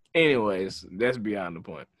 Anyways, that's beyond the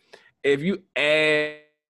point. If you add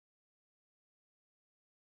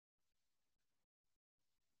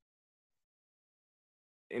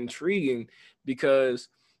intriguing because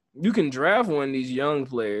you can draft one of these young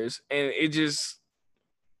players, and it just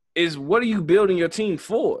is what are you building your team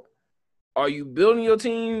for? Are you building your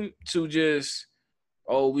team to just,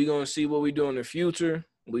 we're gonna see what we do in the future?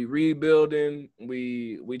 We rebuilding,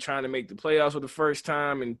 we trying to make the playoffs for the first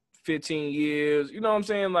time in 15 years. You know what I'm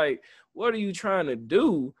saying? Like, what are you trying to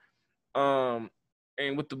do? And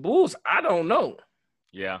with the Bulls, I don't know.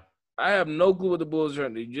 Yeah. I have no clue what the Bulls are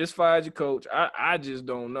trying to do. You just fired your coach. I just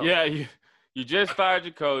don't know. Yeah, you just fired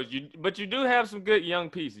your coach. But you do have some good young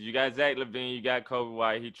pieces. You got Zach LaVine. You got Kobe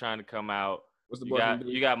White. He trying to come out. What's the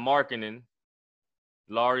you got Markkanen,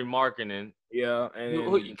 Lauri Markkanen. Yeah,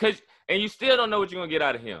 and you still don't know what you're gonna get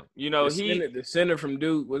out of him. You know, the center from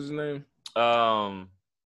Duke. What's his name? The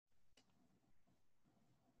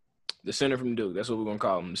center from Duke. That's what we're gonna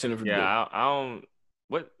call him. The center from Duke. Yeah, I don't.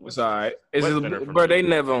 It's all right. Bro, they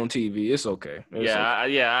never on TV. It's okay.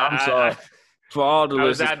 I'm sorry. For all the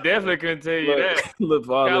listeners. I definitely couldn't tell you that. Look,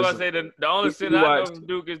 for all I was say the only center I know from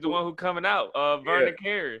Duke is the one who coming out, Vernon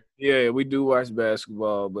Carey. Yeah, we do watch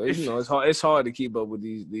basketball, but it's hard to keep up with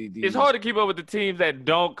these. It's hard to keep up with the teams that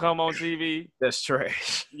don't come on TV. That's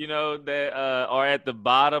trash. You know, that are at the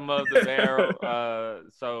bottom of the barrel.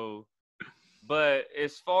 But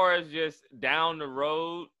as far as just down the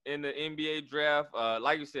road in the NBA draft,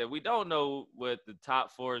 like you said, we don't know what the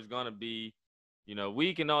top 4 is going to be. You know,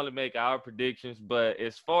 we can only make our predictions. But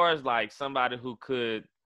as far as like somebody who could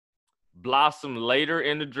blossom later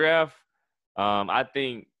in the draft, I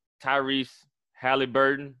think Tyrese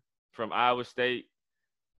Halliburton from Iowa State,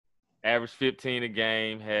 averaged 15 a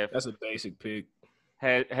game. That's a basic pick.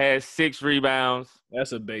 Has 6 rebounds.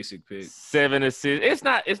 That's a basic pick. 7 assists. It's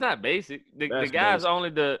not basic. The guy's basic.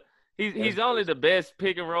 Only he's only the best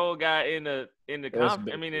pick and roll guy in the conference.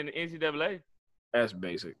 I mean in the NCAA. That's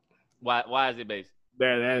basic. Why is it basic?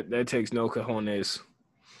 That takes no cojones.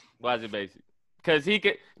 Why is it basic? Because he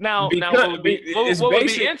could what would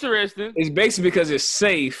be interesting? It's basic because it's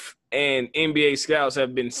safe, and NBA scouts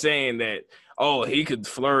have been saying that he could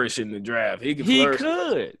flourish in the draft. He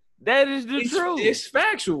could. That is the truth. It's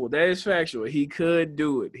factual. That is factual. He could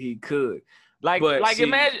do it. He could. Imagine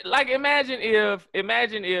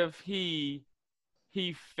if he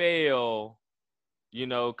failed, you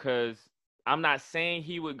know, because I'm not saying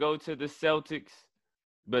he would go to the Celtics,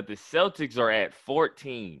 but the Celtics are at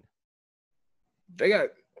 14. Don't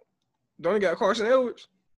they got Carson Edwards?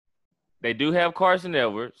 They do have Carson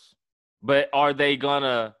Edwards, but are they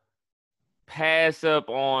gonna pass up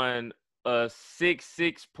on a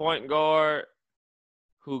 6'6" point guard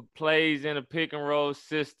who plays in a pick and roll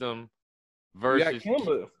system versus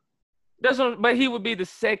Kemba? But he would be the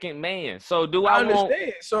second man. So do I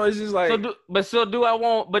understand? So it's just like do I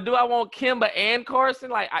want Kemba and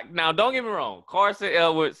Carson? Now don't get me wrong, Carson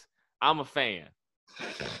Edwards, I'm a fan.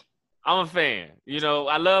 You know,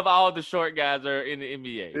 I love all the short guys that are in the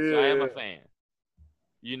NBA. So I am a fan.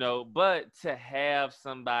 You know, but to have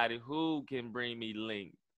somebody who can bring me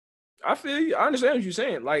length. I feel you. I understand what you're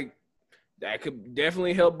saying. Like, that could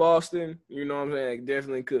definitely help Boston. You know what I'm saying? It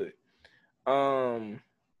definitely could.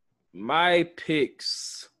 My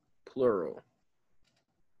picks, plural,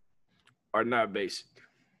 are not basic.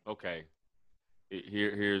 Okay.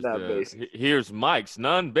 Here's Mike's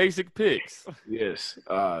non-basic picks. Yes.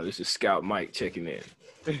 This is Scout Mike checking in.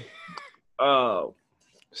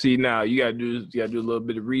 See, now you gotta do a little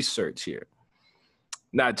bit of research here.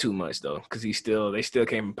 Not too much though, because they still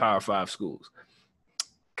came from Power 5 schools.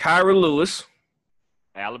 Kyra Lewis,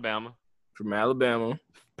 Alabama. From Alabama.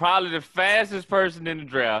 Probably the fastest person in the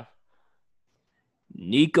draft.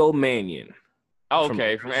 Nico Mannion.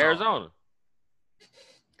 Okay, from Arizona.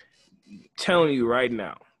 Telling you right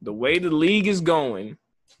now, the way the league is going,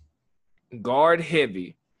 guard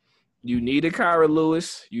heavy, you need a Kyra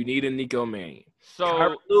Lewis, you need a Nico Mannion. So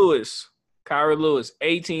Kyra Lewis,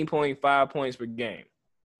 18.5 points per game.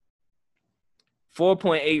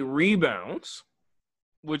 4.8 rebounds.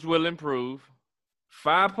 Which will improve.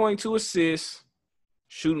 5.2 assists,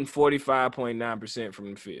 shooting 45.9%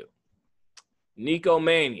 from the field. Nico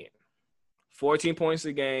Mannion, 14 points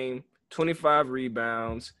a game, 25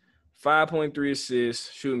 rebounds, 5.3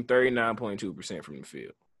 assists, shooting 39.2% from the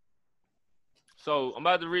field. So I'm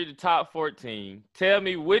about to read the top 14. Tell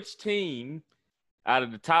me which team out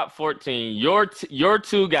of the top 14, your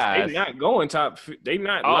two guys. They not going top. They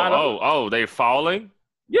not. They falling?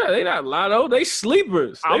 Yeah, they not lotto. They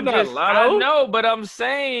sleepers. They not lotto. I know, but I'm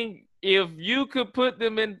saying if you could put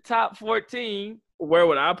them in top 14, where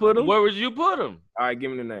would I put them? Where would you put them? All right, give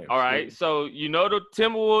me the name. All right, so you know the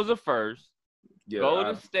Timberwolves are first. Yeah,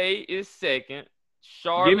 Golden State is second.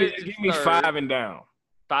 Charlotte give me 5 and down.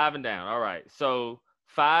 5 and down. All right. So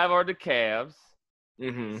 5 are the Cavs.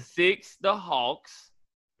 Mm-hmm. 6 the Hawks.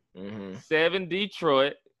 Mm-hmm. 7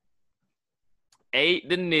 Detroit. 8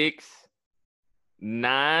 the Knicks.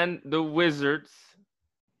 9 the Wizards.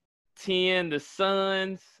 10 the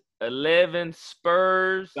Suns. 11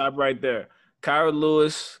 Spurs. Stop right there. Kyra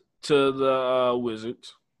Lewis to the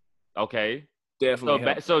Wizards. Okay.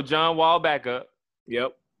 Definitely. So John Wall back up.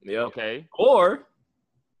 Yep. Okay. Or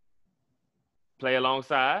play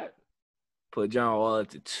alongside. Put John Wall at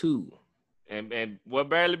the 2. And what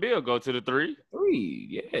Bradley Beal go to the 3?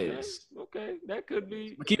 3, yes. Okay. That could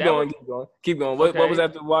be. Keep going. What was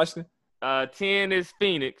after Washington? 10 is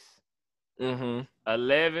Phoenix. Mm-hmm.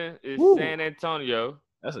 11 is San Antonio.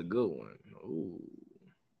 That's a good one. Ooh.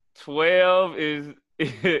 12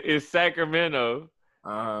 is Sacramento.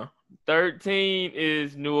 13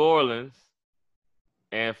 is New Orleans.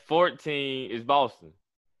 And 14 is Boston.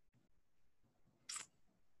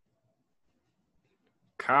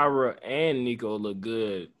 Kyra and Nico look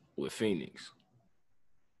good with Phoenix.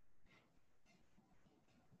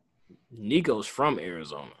 Nico's from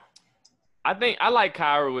Arizona. I think I like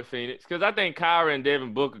Kyra with Phoenix because I think Kyra and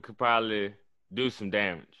Devin Booker could probably do some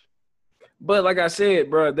damage. But like I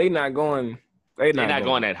said, bro, they not going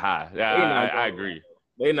that high. I agree.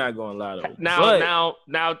 They're not going lotto. Now,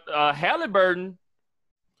 Halliburton.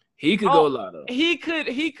 He could go lotto. He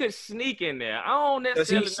could sneak in there. I don't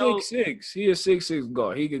necessarily know. He's 6'6". He is 6'6"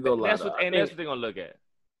 guard. He could go lotto. That's what they're gonna look at.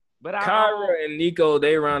 But Kyra and Nico,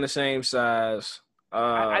 they around the same size.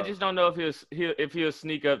 I just don't know if he'll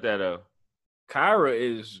sneak up there though. Kyra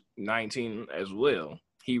is 19 as well.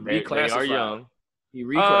 He reclassified. They are young. He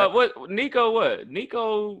reclassified. What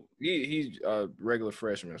Nico? He's a regular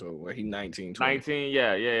freshman, so he's 19, 20. 19,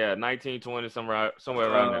 yeah, 19, 20, somewhere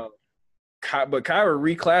around there. But Kyra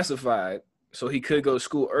reclassified, so he could go to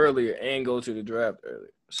school earlier and go to the draft earlier.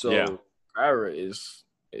 So Kyra is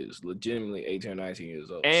legitimately 18 or 19 years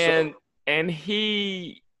old. And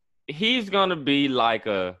he's gonna be like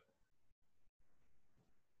a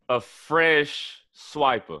fresh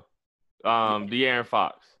swiper. De'Aaron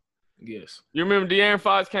Fox. Yes. You remember De'Aaron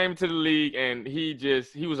Fox came to the league and he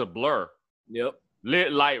was a blur. Yep.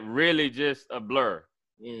 Like really just a blur.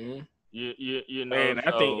 Mm-hmm. You know, and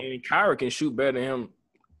I think Kyra can shoot better than him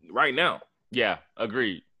right now. Yeah,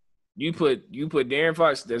 agreed. You put De'Aaron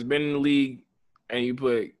Fox that's been in the league, and you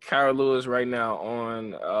put Kyra Lewis right now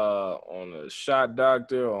on a shot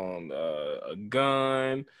doctor, on a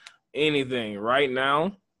gun, anything right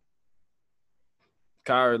now.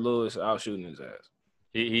 Kyra Lewis out shooting his ass.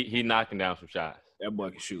 He knocking down some shots. That boy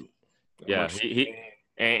can shoot. He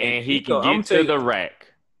can get to the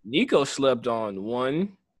rack. Nico slept on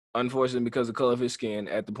one. Unfortunately, because of the color of his skin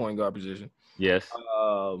at the point guard position. Yes.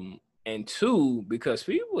 And 2, because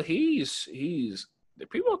people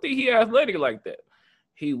don't think he athletic like that.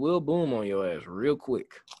 He will boom on your ass real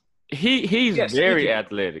quick. He's very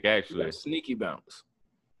athletic, actually. He got sneaky bounce.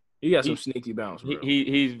 He got some sneaky bounce, bro.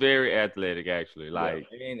 He's very athletic, actually. Like,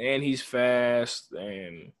 and he's fast,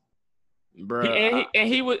 and bro.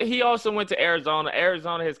 He also went to Arizona.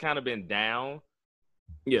 Arizona has kind of been down.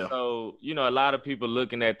 Yeah. So, a lot of people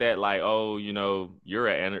looking at that like, oh, you're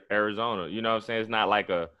at Arizona. You know what I'm saying? It's not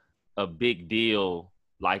like a big deal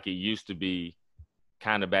like it used to be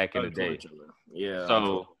kind of back in the day. Yeah.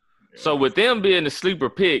 So with them being the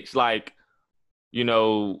sleeper picks, like,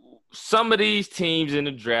 some of these teams in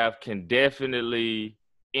the draft can definitely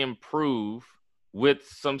improve with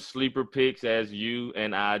some sleeper picks as you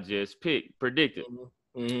and I just predicted.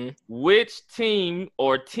 Mm-hmm. Which team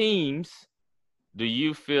or teams do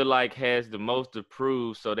you feel like has the most to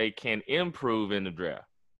prove so they can improve in the draft?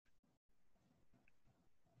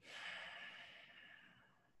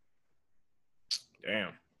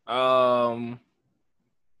 Damn.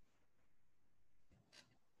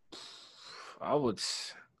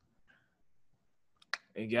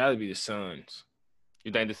 It gotta be the Suns.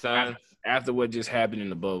 You think the Suns? After what just happened in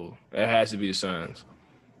the bubble, it has to be the Suns.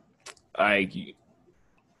 Like,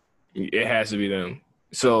 it has to be them.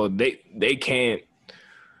 So they can't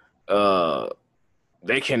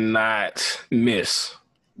they cannot miss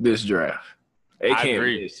this draft. They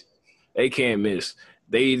can't miss.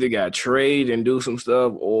 They either got to trade and do some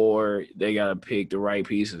stuff, or they got to pick the right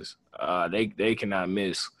pieces. They cannot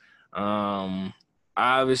miss.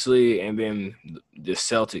 Obviously, and then the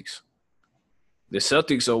Celtics. The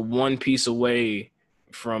Celtics are one piece away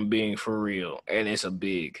from being for real, and it's a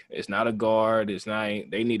big. It's not a guard. It's not.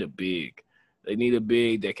 They need a big. They need a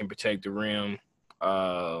big that can protect the rim,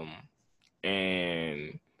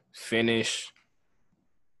 and finish,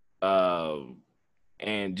 and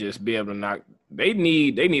just be able to knock. They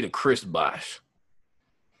need a Chris Bosh.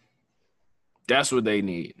 That's what they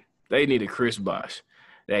need. They need a Chris Bosh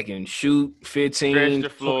that can shoot Stretch 15, the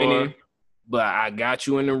floor. 20, but I got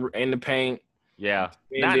you in the paint. Yeah.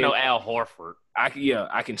 And Not then no Al Horford. I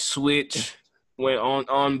can switch when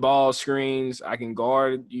on ball screens. I can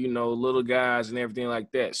guard, little guys and everything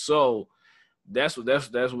like that. So that's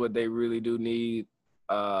what they really do need.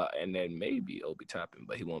 And then maybe Obi Toppin,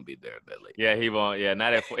 but he won't be there that late. Yeah, he won't. Yeah,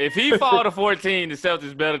 not at if he fall to 14, the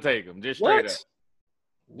Celtics better take him. Just straight up.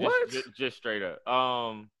 What? Just straight up.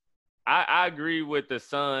 I agree with the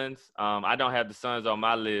Suns. I don't have the Suns on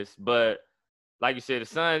my list, but like you said, the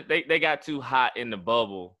Suns they got too hot in the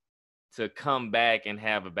bubble to come back and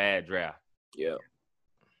have a bad draft. Yeah.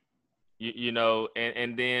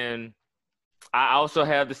 And then I also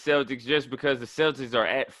have the Celtics just because the Celtics are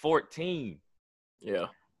at 14. Yeah.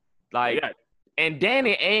 And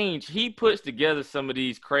Danny Ainge, he puts together some of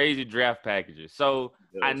these crazy draft packages. So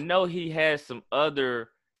I know he has some other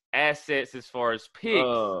assets as far as picks.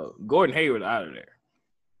 Gordon Hayward out of there.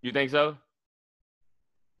 You think so?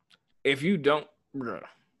 If you don't, bro.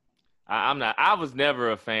 I'm not. I was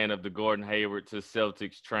never a fan of the Gordon Hayward to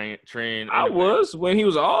Celtics trend. I was when he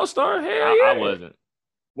was an All-Star. Hell yeah. I wasn't.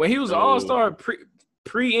 When he was an All-Star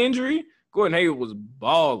pre-injury, Gordon Hayward was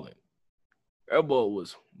balling. That boy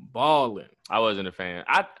was balling. I wasn't a fan.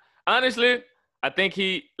 Honestly, I think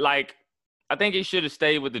he should have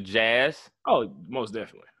stayed with the Jazz. Oh, most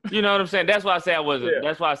definitely. You know what I'm saying? That's why I say I wasn't. Yeah.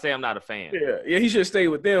 That's why I say I'm not a fan. Yeah, he should stay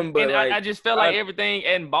with them. But I just felt like everything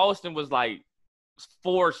in Boston was like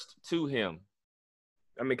forced to him.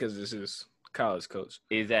 I mean, because this is college coach.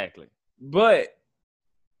 Exactly. But,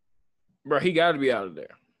 bro, he got to be out of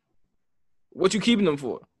there. What you keeping him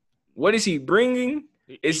for? What is he bringing?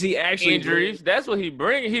 Is he actually injuries? That's what he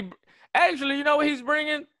bringing. He actually, you know what he's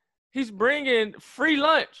bringing? He's bringing free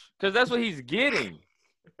lunch because that's what he's getting.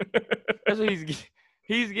 That's what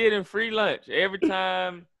he's getting free lunch every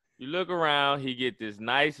time you look around. He get this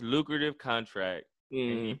nice lucrative contract,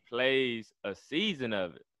 and he plays a season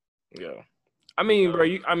of it. Yeah, I mean, bro,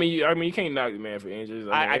 you can't knock the man for injuries.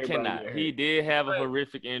 I cannot. He did have a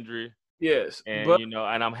horrific injury. Yes, and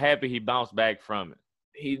and I'm happy he bounced back from it.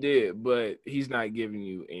 He did, but he's not giving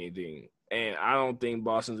you anything. And I don't think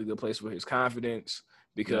Boston's a good place for his confidence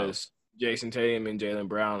because Jason Tatum and Jaylen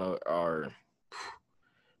Brown are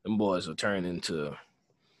them boys are turning into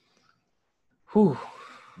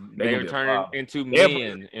they're turning into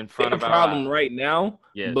men in front of our problem right now.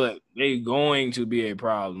 Yes. But they're going to be a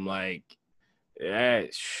problem. Like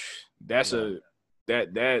that's a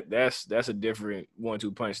different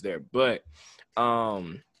 1-2 punch there. But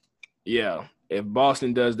yeah. If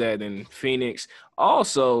Boston does that, then Phoenix.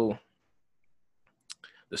 Also,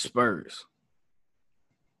 the Spurs.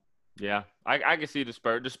 Yeah, I can see the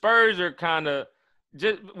Spurs. The Spurs are kind of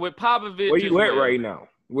just with Popovich. Where you at right now?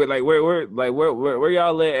 Where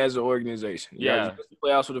y'all at as an organization? Yeah,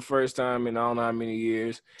 playoffs for the first time in I don't know how many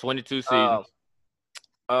years. 22 seasons.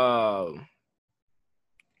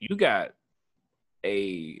 You got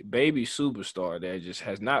a baby superstar that just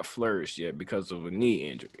has not flourished yet because of a knee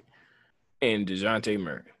injury. And DeJounte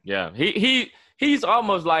Murray. Yeah, he's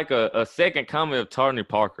almost like a second coming of Tony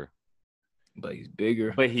Parker. But he's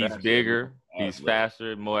bigger. He's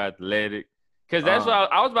faster, more athletic. Because that's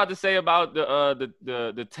what I was about to say about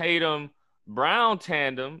the Tatum Brown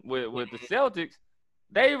tandem with the Celtics.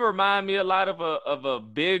 They remind me a lot of a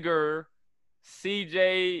bigger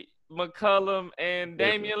CJ McCollum and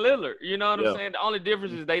Damian Lillard. You know what I'm saying? The only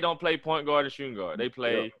difference is they don't play point guard and shooting guard. They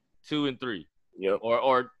play 2 and 3. Yep.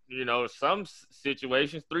 Or some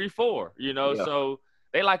situations 3-4, so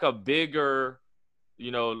they like a bigger,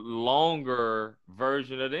 longer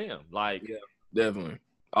version of them. Like, definitely.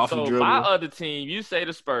 So my other team, you say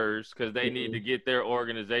the Spurs because they need to get their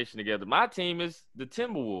organization together. My team is the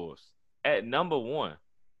Timberwolves at number 1.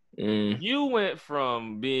 You went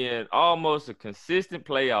from being almost a consistent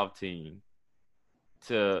playoff team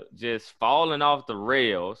to just falling off the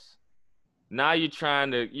rails. Now you're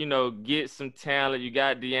trying to, get some talent. You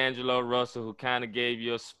got D'Angelo Russell, who kind of gave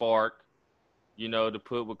you a spark, to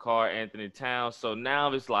put with Karl Anthony Towns. So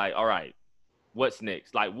now it's like, all right, what's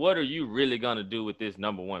next? Like, what are you really going to do with this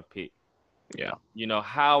number 1 pick? Yeah.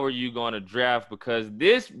 How are you going to draft? Because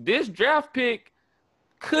this draft pick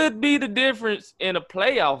could be the difference in a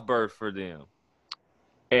playoff berth for them.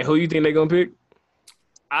 And who you think they're going to pick?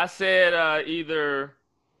 I said either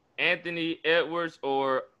Anthony Edwards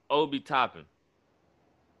or Obi Toppin.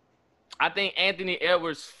 I think Anthony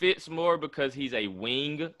Edwards fits more because he's a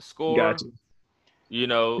wing scorer. Gotcha.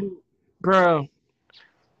 Bro.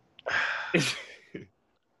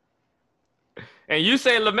 And you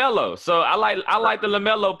say LaMelo, so I like the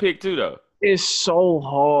LaMelo pick too, though. It's so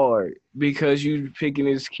hard because you picking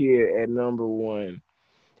this kid at number one,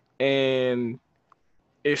 and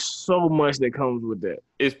it's so much that comes with that.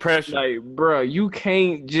 It's pressure. Like, bro, you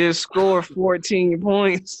can't just score 14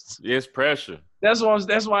 points. It's pressure. That's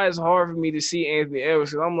why it's hard for me to see Anthony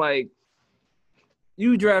Edwards. Cause I'm like,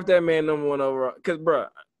 you draft that man number one overall. Cause, bro,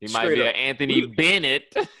 he might be an Anthony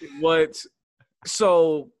Bennett. What?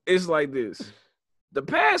 So it's like this. The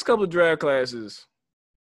past couple draft classes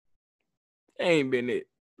ain't been it.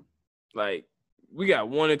 Like, we got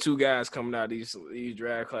one or two guys coming out of these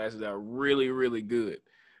draft classes that are really, really good.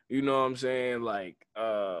 You know what I'm saying? Like,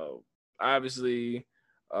 obviously,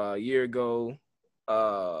 a year ago,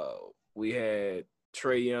 we had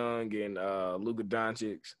Trae Young and Luka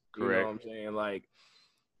Doncic. Correct. You know what I'm saying? Like,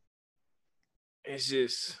 it's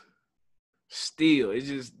just still, it's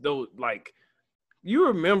just those, like, you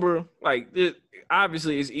remember, like,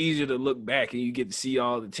 obviously it's easier to look back and you get to see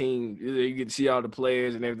all the teams, you get to see all the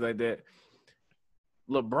players and everything like that.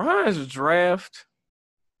 LeBron's draft,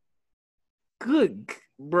 good,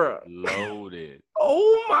 bro. Loaded.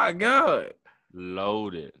 Oh my God.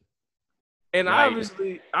 Loaded. And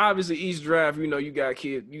obviously each draft, you know, you got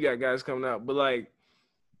guys coming out, but like,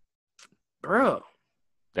 bro,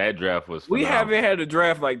 that draft was phenomenal. We haven't had a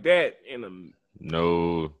draft like that in a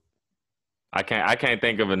no. I can't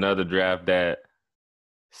think of another draft that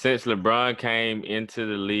since LeBron came into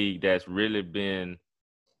the league that's really been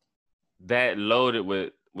that loaded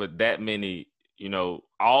with that many, you know,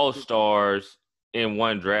 all-stars in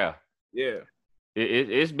one draft. Yeah.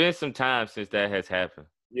 It's been some time since that has happened.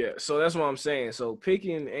 Yeah, so that's what I'm saying. So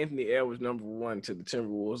picking Anthony Edwards number one to the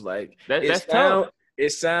Timberwolves, like that's tough.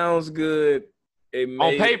 It sounds good.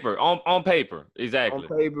 On paper, exactly.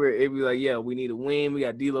 On paper, it'd be like, yeah, we need a win. We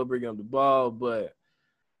got D'Lo bringing up the ball, but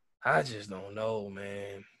I just don't know,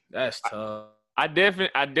 man. That's tough. I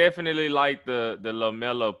definitely like the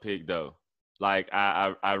LaMelo pick though. Like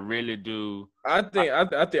I really do. I think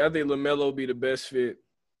LaMelo be the best fit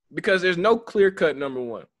because there's no clear cut number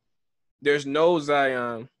one. There's no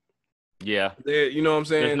Zion. Yeah. You know what I'm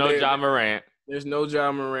saying? There's no Ja Morant. There's no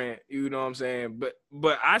Ja Morant. You know what I'm saying?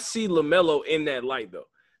 But I see LaMelo in that light though.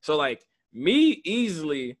 So like me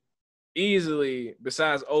easily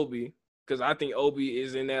besides Obi, because I think Obi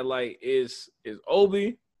is in that light is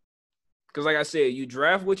Obi. Because like I said, you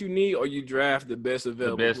draft what you need or you draft the best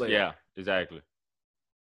available player. Yeah, exactly.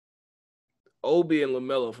 Obi and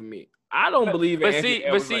LaMelo for me. I don't believe in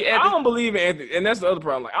Anthony. I don't believe in Anthony, and that's the other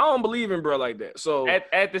problem. Like, I don't believe in bro like that. So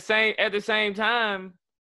at the same time,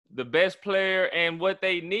 the best player and what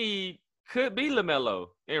they need could be LaMelo.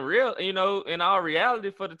 In our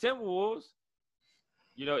reality for the Timberwolves,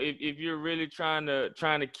 you know, if you're really trying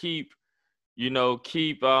to keep D'Angelo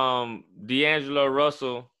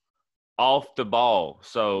Russell off the ball.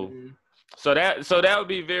 So that would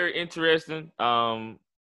be very interesting.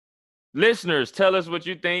 Listeners, tell us what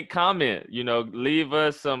you think. Comment, leave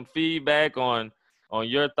us some feedback on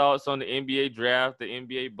your thoughts on the NBA draft, the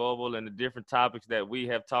NBA bubble, and the different topics that we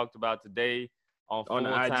have talked about today on Full the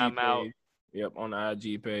IG Timeout. page. Yep, on the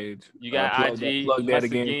IG page. You got IG. Plug that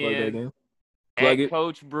again. Plug it.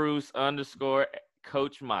 Coach Bruce _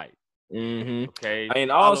 Coach Mike. Mm-hmm. Okay.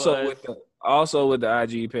 And also with the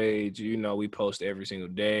IG page, we post every single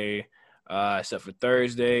day. Except for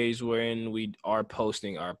Thursdays when we are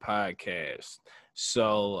posting our podcast.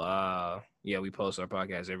 So, we post our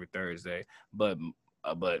podcast every Thursday, but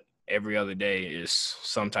every other day is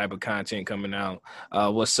some type of content coming out.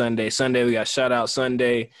 What's Sunday? Sunday, we got Shout Out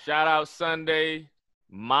Sunday. Shout Out Sunday,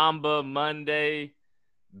 Mamba Monday,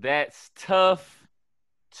 That's Tough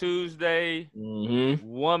Tuesday,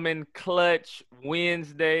 Woman Clutch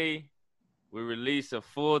Wednesday. We release a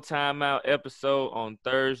Full Timeout episode on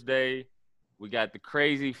Thursday. We got the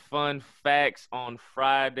crazy fun facts on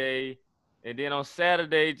Friday. And then on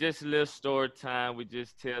Saturday, just a little story time. We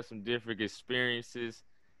just tell some different experiences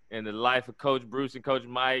in the life of Coach Bruce and Coach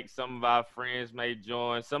Mike. Some of our friends may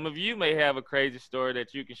join. Some of you may have a crazy story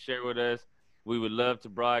that you can share with us. We would love to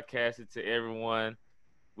broadcast it to everyone.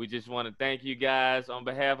 We just want to thank you guys. On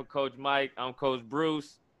behalf of Coach Mike, I'm Coach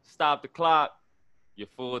Bruce. Stop the clock. Your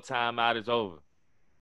Full Timeout is over.